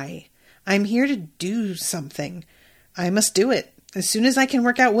I. I'm here to do something. I must do it, as soon as I can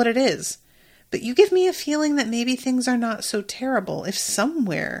work out what it is. But you give me a feeling that maybe things are not so terrible if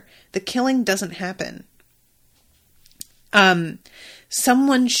somewhere the killing doesn't happen.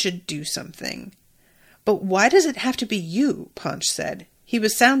 Someone should do something. But why does it have to be you?" Ponch said. He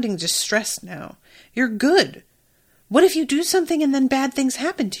was sounding distressed now. "You're good. What if you do something and then bad things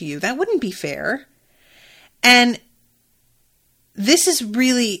happen to you? That wouldn't be fair." And this is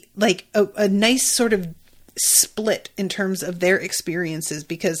really like a nice sort of split in terms of their experiences,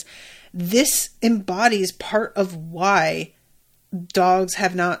 because this embodies part of why dogs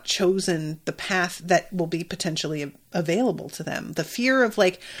have not chosen the path that will be potentially available to them. The fear of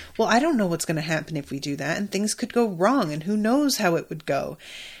like, well, I don't know what's going to happen if we do that, and things could go wrong, and who knows how it would go.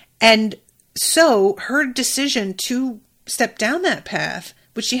 And so her decision to step down that path,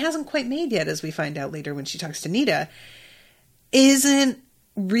 which she hasn't quite made yet, as we find out later when she talks to Nita, isn't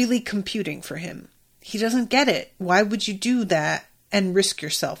really computing for him. He doesn't get it. Why would you do that and risk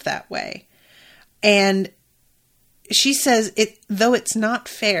yourself that way? And she says, though it's not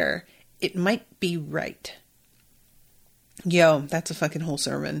fair, it might be right. Yo, that's a fucking whole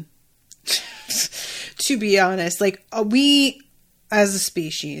sermon. To be honest, like, we as a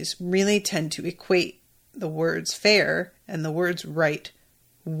species really tend to equate the words fair and the words right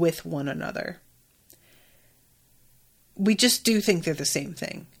with one another. We just do think they're the same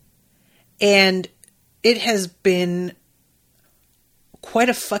thing. And it has been quite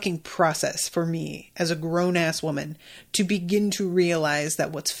a fucking process for me as a grown-ass woman to begin to realize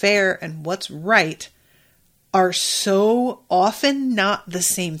that what's fair and what's right are so often not the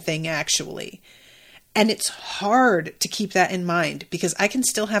same thing, actually. And it's hard to keep that in mind because I can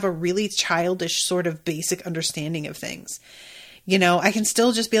still have a really childish sort of basic understanding of things. You know, I can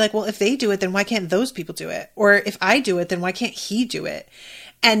still just be like, well, if they do it, then why can't those people do it? Or if I do it, then why can't he do it?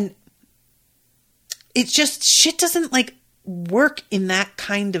 And it's just, shit doesn't like work in that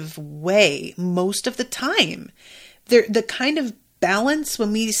kind of way most of the time. The kind of balance,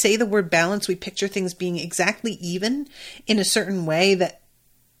 when we say the word balance, we picture things being exactly even in a certain way that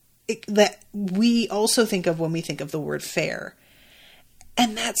we also think of when we think of the word fair.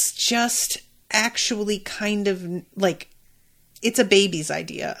 And that's just actually kind of like, it's a baby's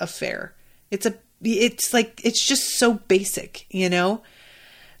idea of fair. It's just so basic, you know?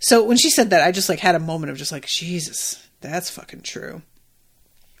 So when she said that, I just like had a moment of just like, Jesus, that's fucking true.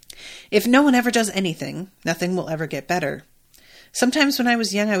 If no one ever does anything, nothing will ever get better. Sometimes when I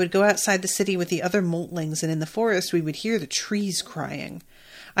was young, I would go outside the city with the other moltlings, and in the forest we would hear the trees crying.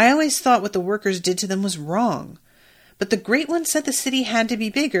 I always thought what the workers did to them was wrong. But the Great One said the city had to be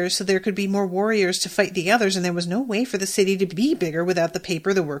bigger so there could be more warriors to fight the others, and there was no way for the city to be bigger without the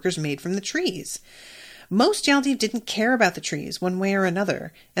paper the workers made from the trees. Most Yaldiv didn't care about the trees one way or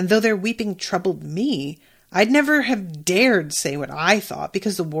another, and though their weeping troubled me, I'd never have dared say what I thought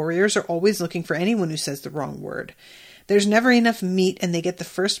because the warriors are always looking for anyone who says the wrong word. There's never enough meat, and they get the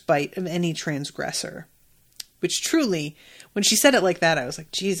first bite of any transgressor. Which truly, when she said it like that, I was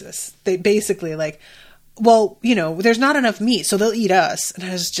like, Jesus. They basically like, well, you know, there's not enough meat, so they'll eat us. And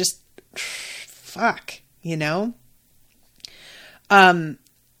I was just, fuck, you know? And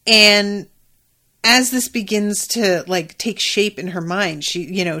as this begins to like take shape in her mind,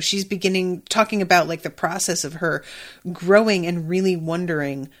 she's beginning talking about like the process of her growing and really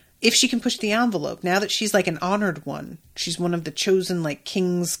wondering if she can push the envelope now that she's like an honored one. She's one of the chosen like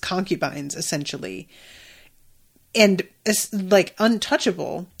king's concubines, essentially. And like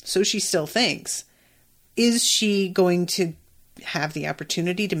untouchable, so she still thinks. Is she going to have the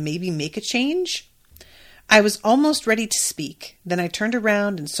opportunity to maybe make a change? I was almost ready to speak. Then I turned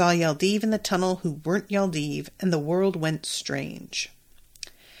around and saw Yaldiv in the tunnel who weren't Yaldiv, and the world went strange.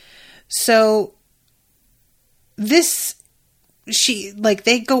 So they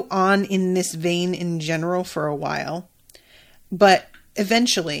go on in this vein in general for a while, but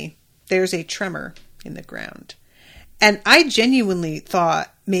eventually there's a tremor in the ground. And I genuinely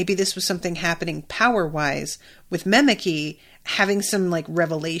thought maybe this was something happening power-wise with Memeki having some like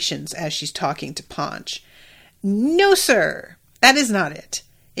revelations as she's talking to Paunch. No, sir. That is not it.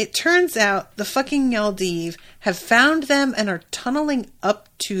 It turns out the fucking Yaldiv have found them and are tunneling up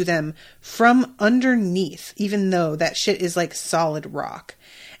to them from underneath, even though that shit is like solid rock.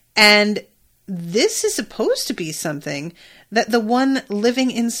 And this is supposed to be something that the one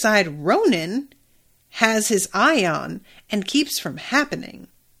living inside Ronan has his eye on and keeps from happening.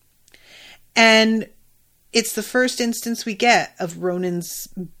 And it's the first instance we get of Ronan's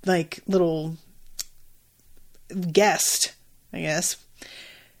like little guest, I guess,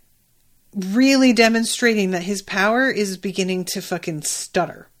 really demonstrating that his power is beginning to fucking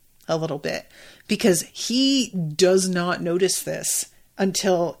stutter a little bit, because he does not notice this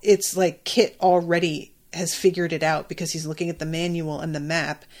until it's like Kit already has figured it out, because he's looking at the manual and the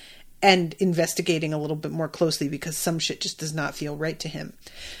map and investigating a little bit more closely because some shit just does not feel right to him.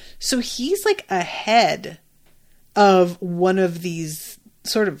 So he's like ahead of one of these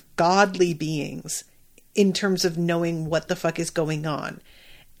sort of godly beings in terms of knowing what the fuck is going on.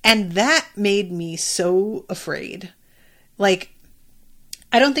 And that made me so afraid. Like,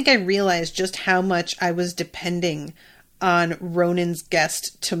 I don't think I realized just how much I was depending on Ronan's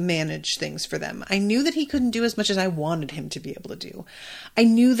guest to manage things for them. I knew that he couldn't do as much as I wanted him to be able to do. I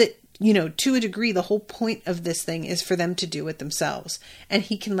knew that, you know, to a degree, the whole point of this thing is for them to do it themselves. And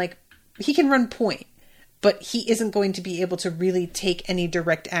he can run point, but he isn't going to be able to really take any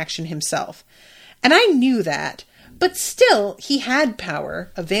direct action himself. And I knew that, but still, he had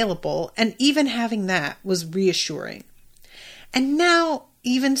power available, and even having that was reassuring. And now,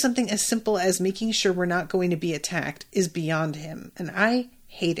 even something as simple as making sure we're not going to be attacked is beyond him, and I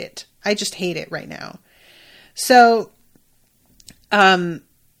hate it. I just hate it right now. So, let's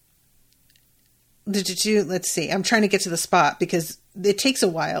see. I'm trying to get to the spot because it takes a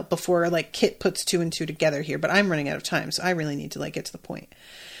while before like Kit puts two and two together here, but I'm running out of time, so I really need to like get to the point.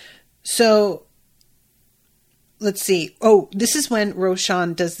 So, let's see. Oh, this is when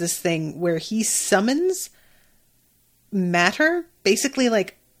Roshan does this thing where he summons matter, basically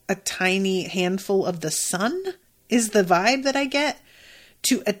like a tiny handful of the sun is the vibe that I get,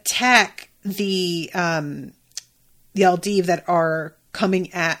 to attack the Yaldiv that are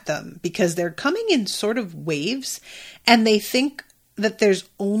coming at them because they're coming in sort of waves, and they think that there's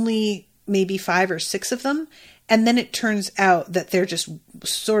only maybe 5 or 6 of them. And then it turns out that they're just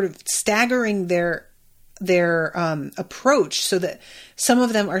sort of staggering their approach so that some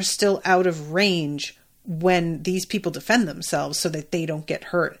of them are still out of range when these people defend themselves so that they don't get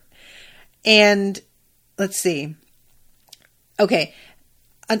hurt. And let's see. Okay.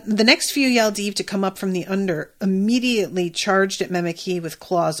 The next few Yaldiv to come up from the under immediately charged at Memeki with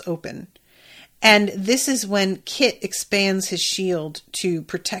claws open. And this is when Kit expands his shield to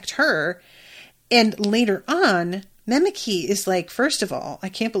protect her. And later on, Memeki is like, first of all, I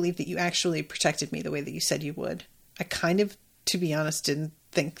can't believe that you actually protected me the way that you said you would. I kind of, to be honest, didn't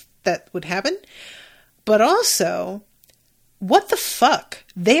think that would happen. But also, what the fuck?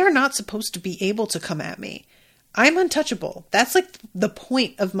 They are not supposed to be able to come at me. I'm untouchable. That's like the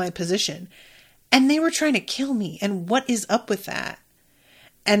point of my position. And they were trying to kill me. And what is up with that?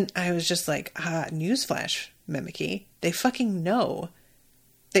 And I was just like, newsflash, Memeki. They fucking know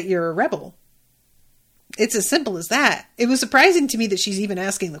that you're a rebel. It's as simple as that. It was surprising to me that she's even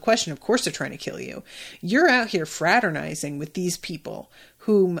asking the question. Of course they're trying to kill you. You're out here fraternizing with these people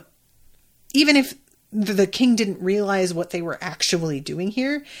whom, even if the king didn't realize what they were actually doing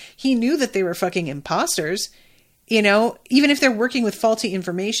here, he knew that they were fucking imposters. You know, even if they're working with faulty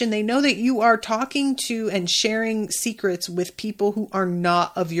information, they know that you are talking to and sharing secrets with people who are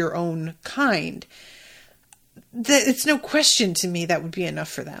not of your own kind. It's no question to me that would be enough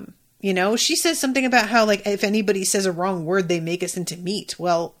for them. You know, she says something about how, like, if anybody says a wrong word, they make us into meat.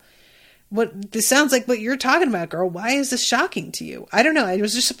 Well, this sounds like what you're talking about, girl. Why is this shocking to you? I don't know. I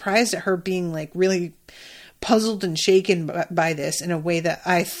was just surprised at her being, like, really puzzled and shaken by this in a way that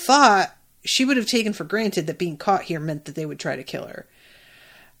I thought she would have taken for granted that being caught here meant that they would try to kill her.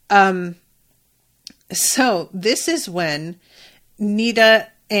 So this is when Nida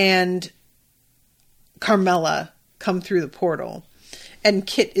and Carmela come through the portal. And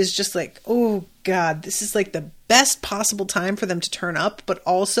Kit is just like, oh God, this is like the best possible time for them to turn up, but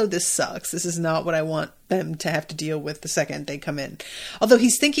also this sucks. This is not what I want them to have to deal with the second they come in. Although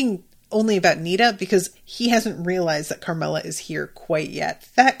he's thinking only about Nida because he hasn't realized that Carmela is here quite yet.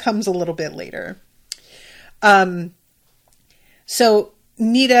 That comes a little bit later. So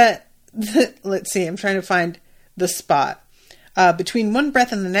Nida, let's see, I'm trying to find the spot. Between one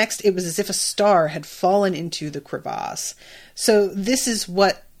breath and the next, it was as if a star had fallen into the crevasse. So this is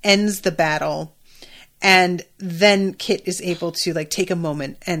what ends the battle. And then Kit is able to like take a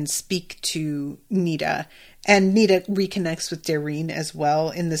moment and speak to Nida. And Nida reconnects with Dareen as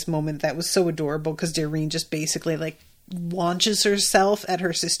well in this moment that was so adorable because Dareen just basically like launches herself at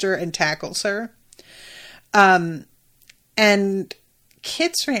her sister and tackles her. And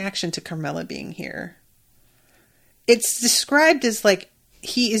Kit's reaction to Carmela being here, it's described as like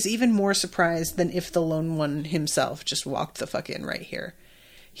he is even more surprised than if the lone one himself just walked the fuck in right here.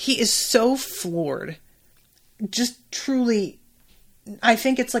 He is so floored. Just truly, I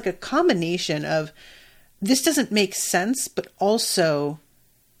think it's like a combination of this doesn't make sense, but also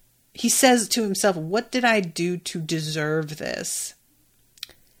he says to himself, what did I do to deserve this?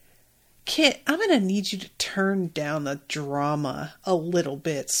 Kit, I'm going to need you to turn down the drama a little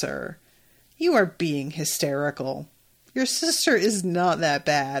bit, sir. You are being hysterical. Your sister is not that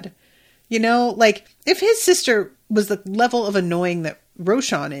bad. You know, like, if his sister was the level of annoying that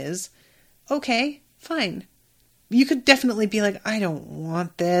Roshan is, okay, fine. You could definitely be like, I don't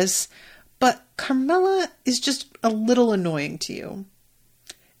want this. But Carmela is just a little annoying to you.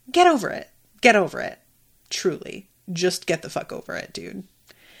 Get over it. Get over it. Truly. Just get the fuck over it, dude.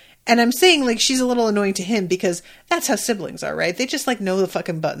 And I'm saying, like, she's a little annoying to him because that's how siblings are, right? They just, like, know the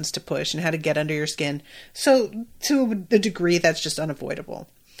fucking buttons to push and how to get under your skin. So, to a degree, that's just unavoidable.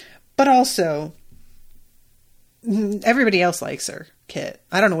 But also, everybody else likes her, Kit.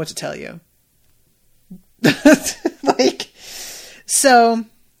 I don't know what to tell you. Like, so,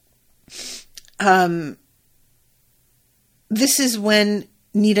 this is when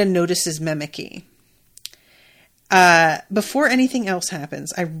Nida notices Memeki. Before anything else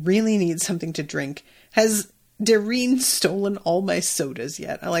happens, I really need something to drink. Has Dareen stolen all my sodas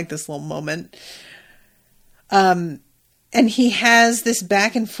yet? I like this little moment. And he has this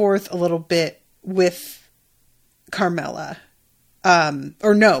back and forth a little bit with Carmela.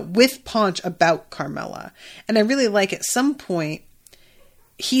 With Paunch about Carmela. And I really like at some point,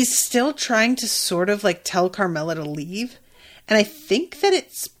 he's still trying to sort of like tell Carmela to leave. And I think that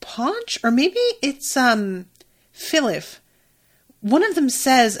it's Paunch, or maybe it's, Philip. One of them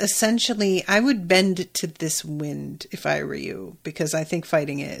says, essentially, I would bend to this wind if I were you, because I think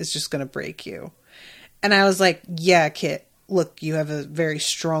fighting it is just going to break you. And I was like, yeah, Kit, look, you have a very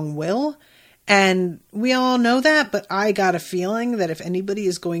strong will, and we all know that, but I got a feeling that if anybody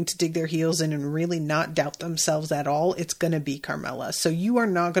is going to dig their heels in and really not doubt themselves at all, it's going to be Carmella. So you are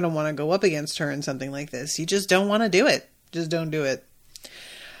not going to want to go up against her in something like this. You just don't want to do it. Just don't do it.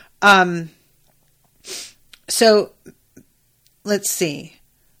 So let's see.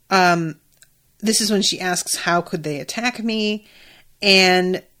 This is when she asks, how could they attack me?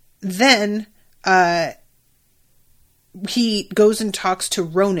 And then, he goes and talks to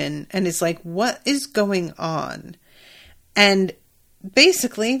Ronan and is like, what is going on? And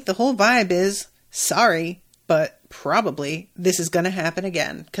basically the whole vibe is, sorry, but probably this is going to happen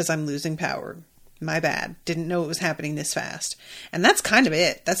again because I'm losing power. My bad. Didn't know it was happening this fast. And that's kind of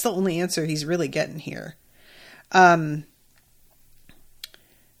it. That's the only answer he's really getting here.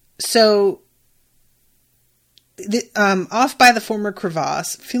 Off by the former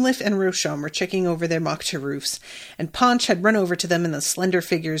crevasse, Philip and Rosham were checking over their Mokta roofs, and Ponch had run over to them in the slender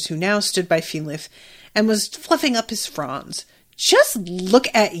figures who now stood by Philip and was fluffing up his fronds. Just look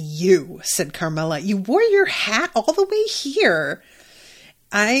at you, said Carmella. You wore your hat all the way here.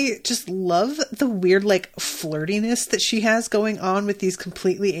 I just love the weird, flirtiness that she has going on with these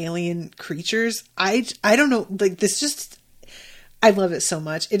completely alien creatures. I don't know, this just, I love it so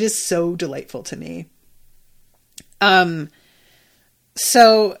much. It is so delightful to me.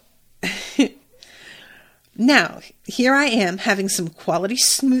 So now here I am having some quality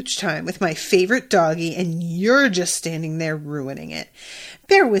smooch time with my favorite doggy, and you're just standing there ruining it.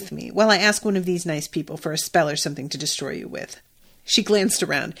 Bear with me while I ask one of these nice people for a spell or something to destroy you with. She glanced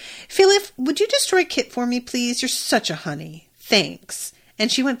around. Philip, would you destroy Kit for me, please? You're such a honey. Thanks.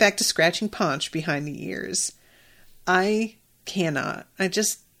 And she went back to scratching Ponch behind the ears. I cannot.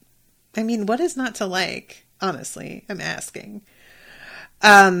 What is not to like? Honestly, I'm asking.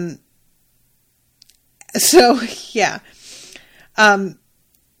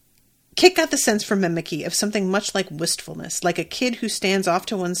 Kit got the sense from Memeki of something much like wistfulness, like a kid who stands off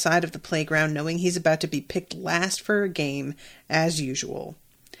to one side of the playground knowing he's about to be picked last for a game, as usual.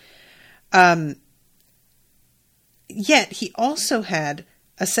 Yet he also had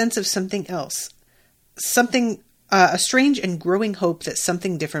a sense of something else, a strange and growing hope that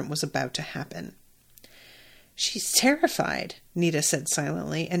something different was about to happen. She's terrified, Nita said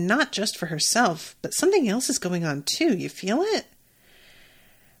silently, and not just for herself, but something else is going on too. You feel it?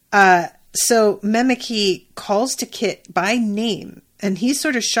 So Memeki calls to Kit by name, and he's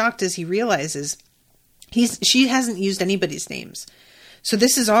sort of shocked as he realizes she hasn't used anybody's names. So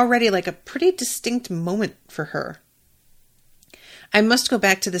this is already a pretty distinct moment for her. I must go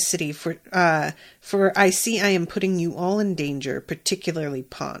back to the city for I see I am putting you all in danger, particularly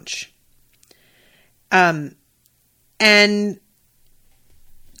Ponch. And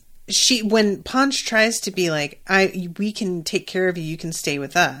when Ponch tries to be we can take care of you, you can stay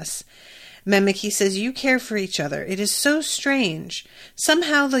with us, Memeki says, you care for each other. It is so strange.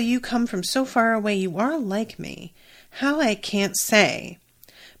 Somehow, though you come from so far away, you are like me. How, I can't say.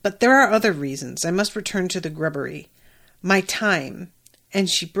 But there are other reasons. I must return to the grubbery. My time. And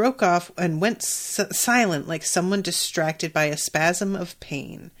she broke off and went silent like someone distracted by a spasm of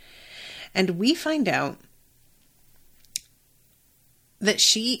pain. And we find out that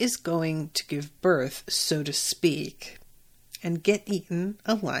she is going to give birth, so to speak, and get eaten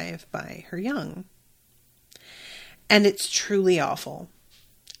alive by her young. And it's truly awful.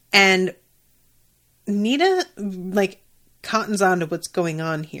 And Nita, cottons on to what's going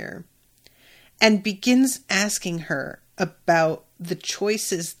on here and begins asking her about the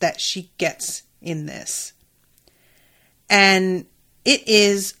choices that she gets in this. And it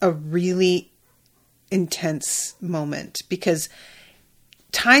is a really intense moment because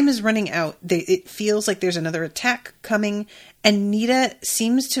time is running out. It feels like there's another attack coming, and Nita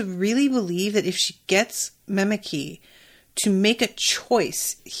seems to really believe that if she gets Memeki to make a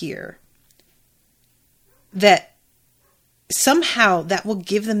choice here, that somehow that will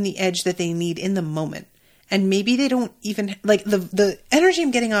give them the edge that they need in the moment. And maybe they don't even the energy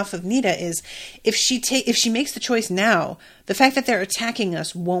I'm getting off of Nita is if she makes the choice now, the fact that they're attacking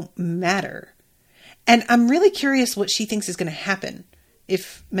us won't matter. And I'm really curious what she thinks is going to happen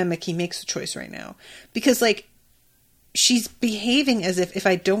if Memeki makes a choice right now. Because, she's behaving as if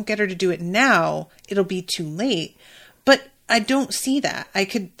I don't get her to do it now, it'll be too late. But I don't see that. I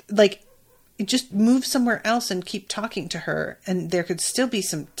could, just move somewhere else and keep talking to her, and there could still be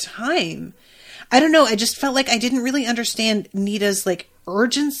some time. I don't know. I just felt like I didn't really understand Nita's,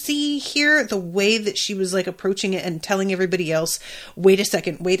 urgency here, the way that she was, approaching it and telling everybody else, wait a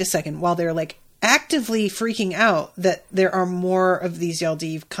second, while they're, actively freaking out that there are more of these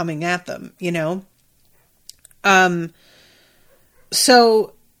Yaldiv coming at them,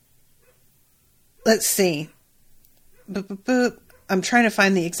 So, let's see. I'm trying to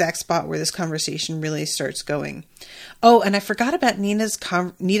find the exact spot where this conversation really starts going. Oh, and I forgot about Nita's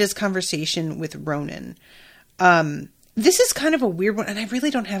conversation with Ronan. This is kind of a weird one, and I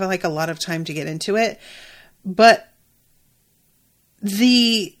really don't have like a lot of time to get into it. But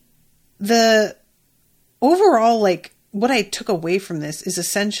the overall, like, what I took away from this is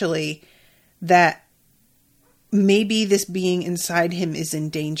essentially that maybe this being inside him is in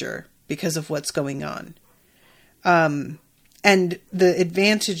danger because of what's going on. And the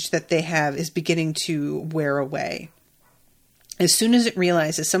advantage that they have is beginning to wear away. As soon as it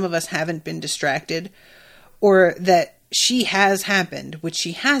realizes some of us haven't been distracted, or that she has happened, which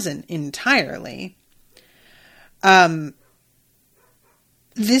she hasn't entirely,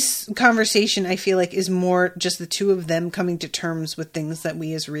 this conversation, I feel like, is more just the two of them coming to terms with things that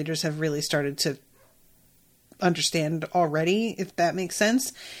we as readers have really started to understand already, if that makes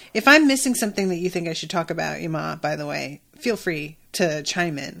sense. If I'm missing something that you think I should talk about, Ima, by the way, feel free to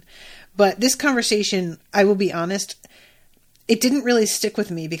chime in. But this conversation, I will be honest, it didn't really stick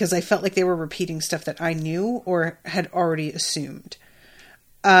with me because I felt like they were repeating stuff that I knew or had already assumed.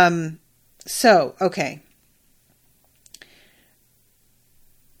 Okay.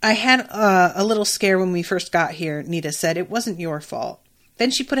 I had a little scare when we first got here, Nita said. It wasn't your fault. Then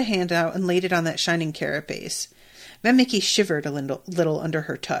she put a hand out and laid it on that shining carapace. Memiki shivered a little under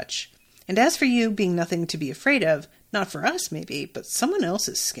her touch. And as for you being nothing to be afraid of, not for us maybe, but someone else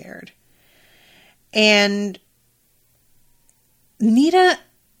is scared. And Nita,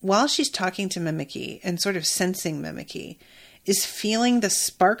 while she's talking to Memiki and sort of sensing Memiki, is feeling the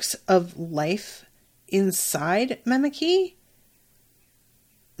sparks of life inside Memiki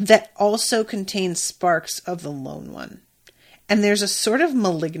that also contain sparks of the Lone One. And there's a sort of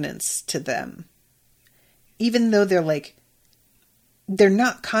malignance to them. Even though they're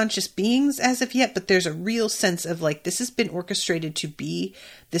not conscious beings as of yet, but there's a real sense of like, this has been orchestrated to be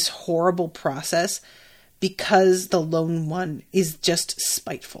this horrible process because the Lone One is just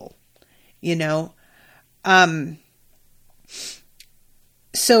spiteful, you know?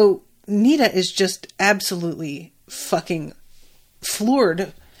 So Nita is just absolutely fucking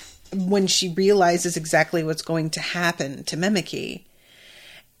floored when she realizes exactly what's going to happen to Memiki.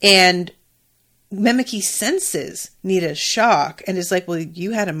 And Memiki senses Nita's shock and is like, well,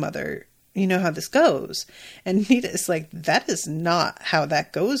 you had a mother. You know how this goes. And Nita is like, that is not how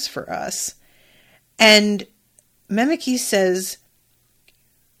that goes for us. And Memiki says,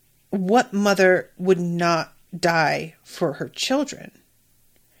 what mother would not die for her children?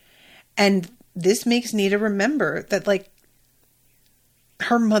 And this makes Nita remember that, like,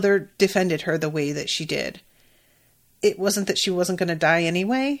 her mother defended her the way that she did. It wasn't that she wasn't going to die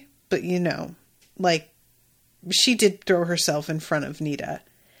anyway, but you know, like, she did throw herself in front of Nita.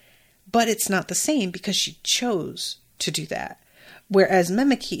 But it's not the same because she chose to do that. Whereas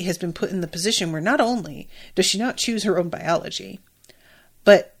Memiki has been put in the position where not only does she not choose her own biology,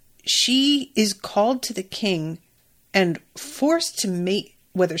 but she is called to the king and forced to mate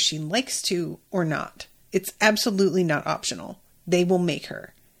whether she likes to or not. It's absolutely not optional. They will make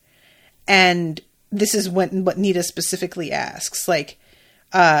her. And this is what Nita specifically asks. Like,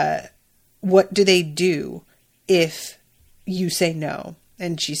 what do they do if you say no?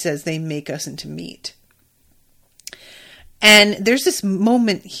 And she says they make us into meat. And there's this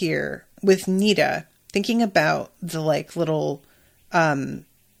moment here with Nita thinking about the like little, I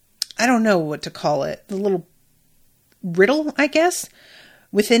don't know what to call it, the little riddle, I guess.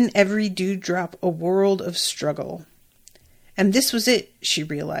 Within every dewdrop, a world of struggle. And this was it, she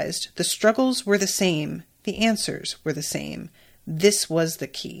realized. The struggles were the same. The answers were the same. This was the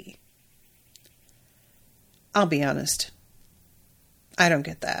key. I'll be honest. I don't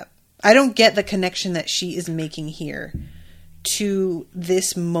get that. I don't get the connection that she is making here to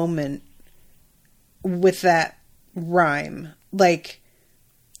this moment with that rhyme. Like,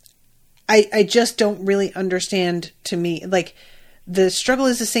 I just don't really understand. To me, like, the struggle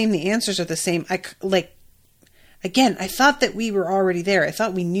is the same, the answers are the same. Again, I thought that we were already there. I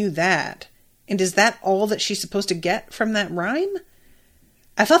thought we knew that. And is that all that she's supposed to get from that rhyme?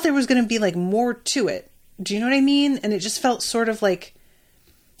 I thought there was going to be like more to it. Do you know what I mean? And it just felt sort of like,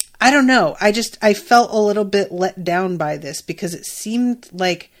 I don't know. I felt a little bit let down by this because it seemed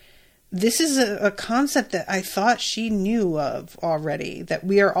like this is a concept that I thought she knew of already, that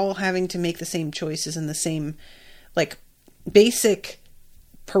we are all having to make the same choices and the same like basic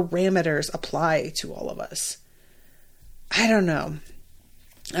parameters apply to all of us. I don't know.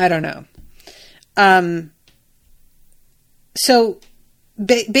 So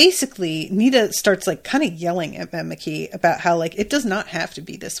basically, Nita starts like kind of yelling at Memeki about how like it does not have to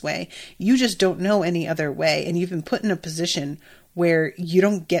be this way. You just don't know any other way, and you've been put in a position where you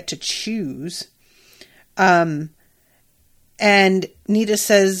don't get to choose. And Nita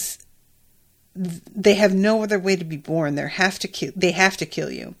says they have no other way to be born. They have to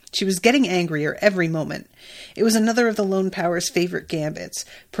kill you. She was getting angrier every moment. It was another of the Lone Power's favorite gambits,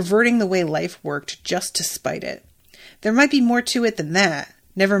 perverting the way life worked just to spite it. There might be more to it than that.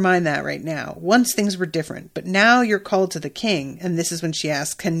 Never mind that right now. Once things were different, but now you're called to the king. And this is when she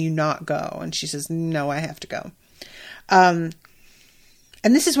asks, can you not go? And she says, no, I have to go. And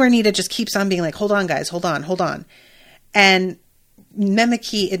this is where Nita just keeps on being like, hold on, guys, hold on. And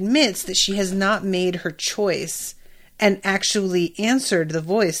Memeki admits that she has not made her choice and actually answered the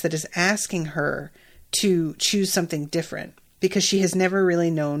voice that is asking her to choose something different, because she has never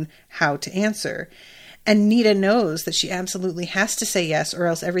really known how to answer. And Nita knows that she absolutely has to say yes, or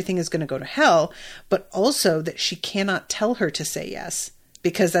else everything is going to go to hell, but also that she cannot tell her to say yes,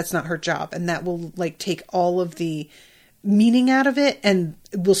 because that's not her job. And that will like take all of the meaning out of it and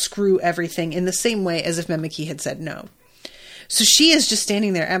will screw everything in the same way as if Memeki had said no. So she is just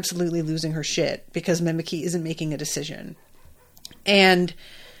standing there absolutely losing her shit because Memeki isn't making a decision. And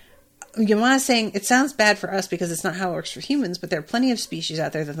Yamana is saying, it sounds bad for us because it's not how it works for humans, but there are plenty of species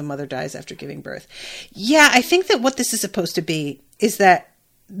out there that the mother dies after giving birth. Yeah, I think that what this is supposed to be is that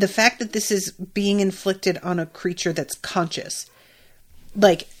the fact that this is being inflicted on a creature that's conscious,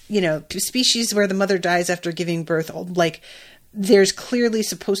 like, you know, species where the mother dies after giving birth, like, there's clearly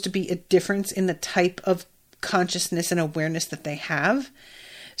supposed to be a difference in the type of consciousness and awareness that they have.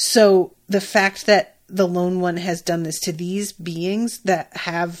 So the fact that the Lone One has done this to these beings that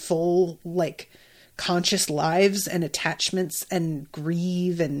have full, like, conscious lives and attachments and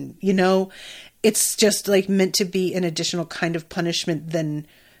grieve and, you know, it's just, like, meant to be an additional kind of punishment than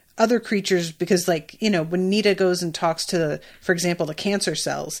other creatures, because, like, you know, when Nita goes and talks to, for example, the cancer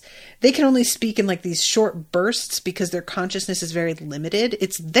cells, they can only speak in, like, these short bursts because their consciousness is very limited.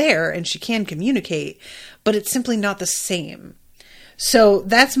 It's there and she can communicate, but it's simply not the same. So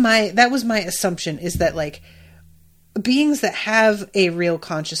that was my assumption, is that, like, beings that have a real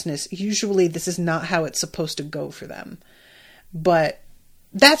consciousness, usually this is not how it's supposed to go for them. But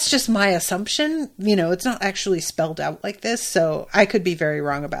that's just my assumption. You know, it's not actually spelled out like this, so I could be very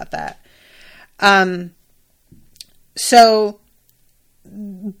wrong about that. So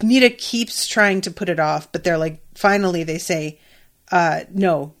Nita keeps trying to put it off, but they're like, finally they say,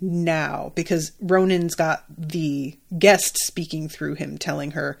 no, now, because Ronan's got the guest speaking through him,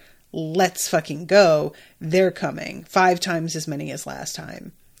 telling her, let's fucking go. They're coming 5 times as many as last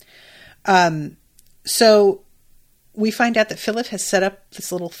time. So we find out that Philip has set up this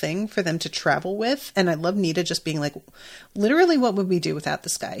little thing for them to travel with. And I love Nita just being like, literally, what would we do without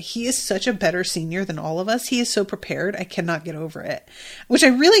this guy? He is such a better senior than all of us. He is so prepared. I cannot get over it, which I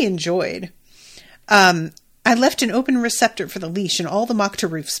really enjoyed. I left an open receptor for the leash and all the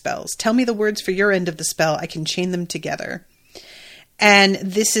Moktaroof spells. Tell me the words for your end of the spell. I can chain them together. And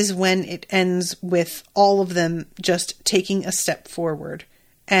this is when it ends with all of them just taking a step forward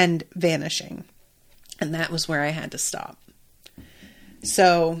and vanishing. And that was where I had to stop.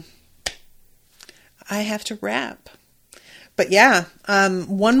 So I have to wrap. But yeah,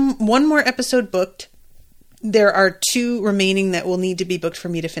 one more episode booked. There are 2 remaining that will need to be booked for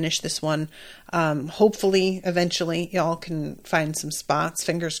me to finish this one. Hopefully, eventually, y'all can find some spots.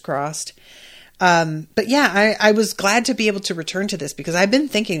 Fingers crossed. But yeah, I was glad to be able to return to this because I've been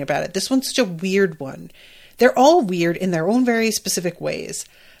thinking about it. This one's such a weird one. They're all weird in their own very specific ways.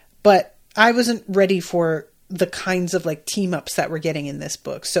 But I wasn't ready for the kinds of, like, team ups that we're getting in this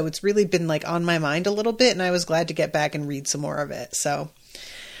book. So it's really been, like, on my mind a little bit, and I was glad to get back and read some more of it. So,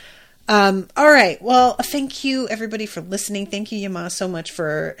 all right. Well, thank you everybody for listening. Thank you, Yama, so much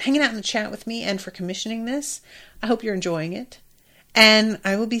for hanging out in the chat with me and for commissioning this. I hope you're enjoying it. And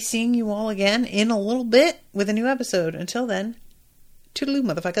I will be seeing you all again in a little bit with a new episode. Until then, toodaloo,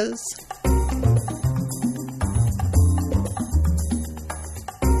 motherfuckers.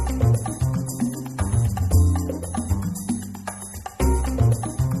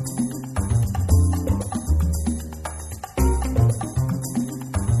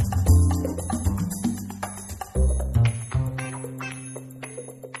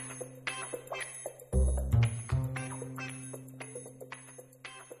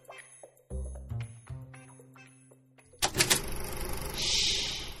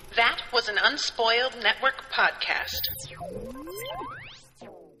 That was an Unspoiled Network podcast.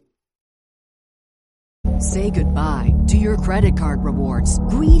 say goodbye to your credit card rewards.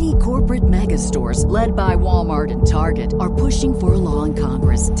 Greedy corporate mega stores, led by Walmart and Target, are pushing for a law in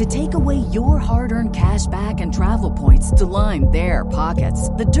Congress to take away your hard-earned cash back and travel points to line their pockets.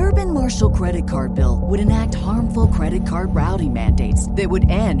 The Durbin-Marshall credit card bill would enact harmful credit card routing mandates that would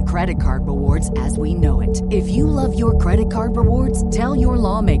end credit card rewards as we know it. If you love your credit card rewards, tell your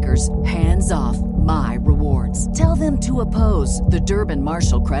lawmakers, hands off my rewards. Tell them to oppose the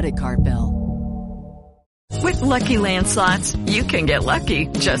Durbin-Marshall credit card bill. With Lucky Land Slots, you can get lucky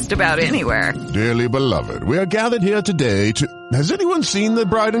just about anywhere. Dearly beloved, we are gathered here today to... Has anyone seen the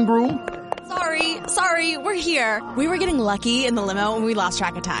bride and groom? Sorry, we're here. We were getting lucky in the limo and we lost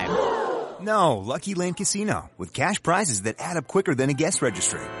track of time. No, Lucky Land Casino, with cash prizes that add up quicker than a guest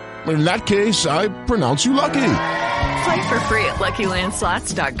registry. In that case, I pronounce you lucky. Play for free at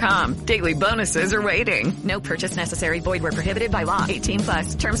LuckyLandSlots.com. Daily bonuses are waiting. No purchase necessary. Void where prohibited by law.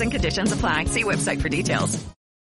 18+. Terms and conditions apply. See website for details.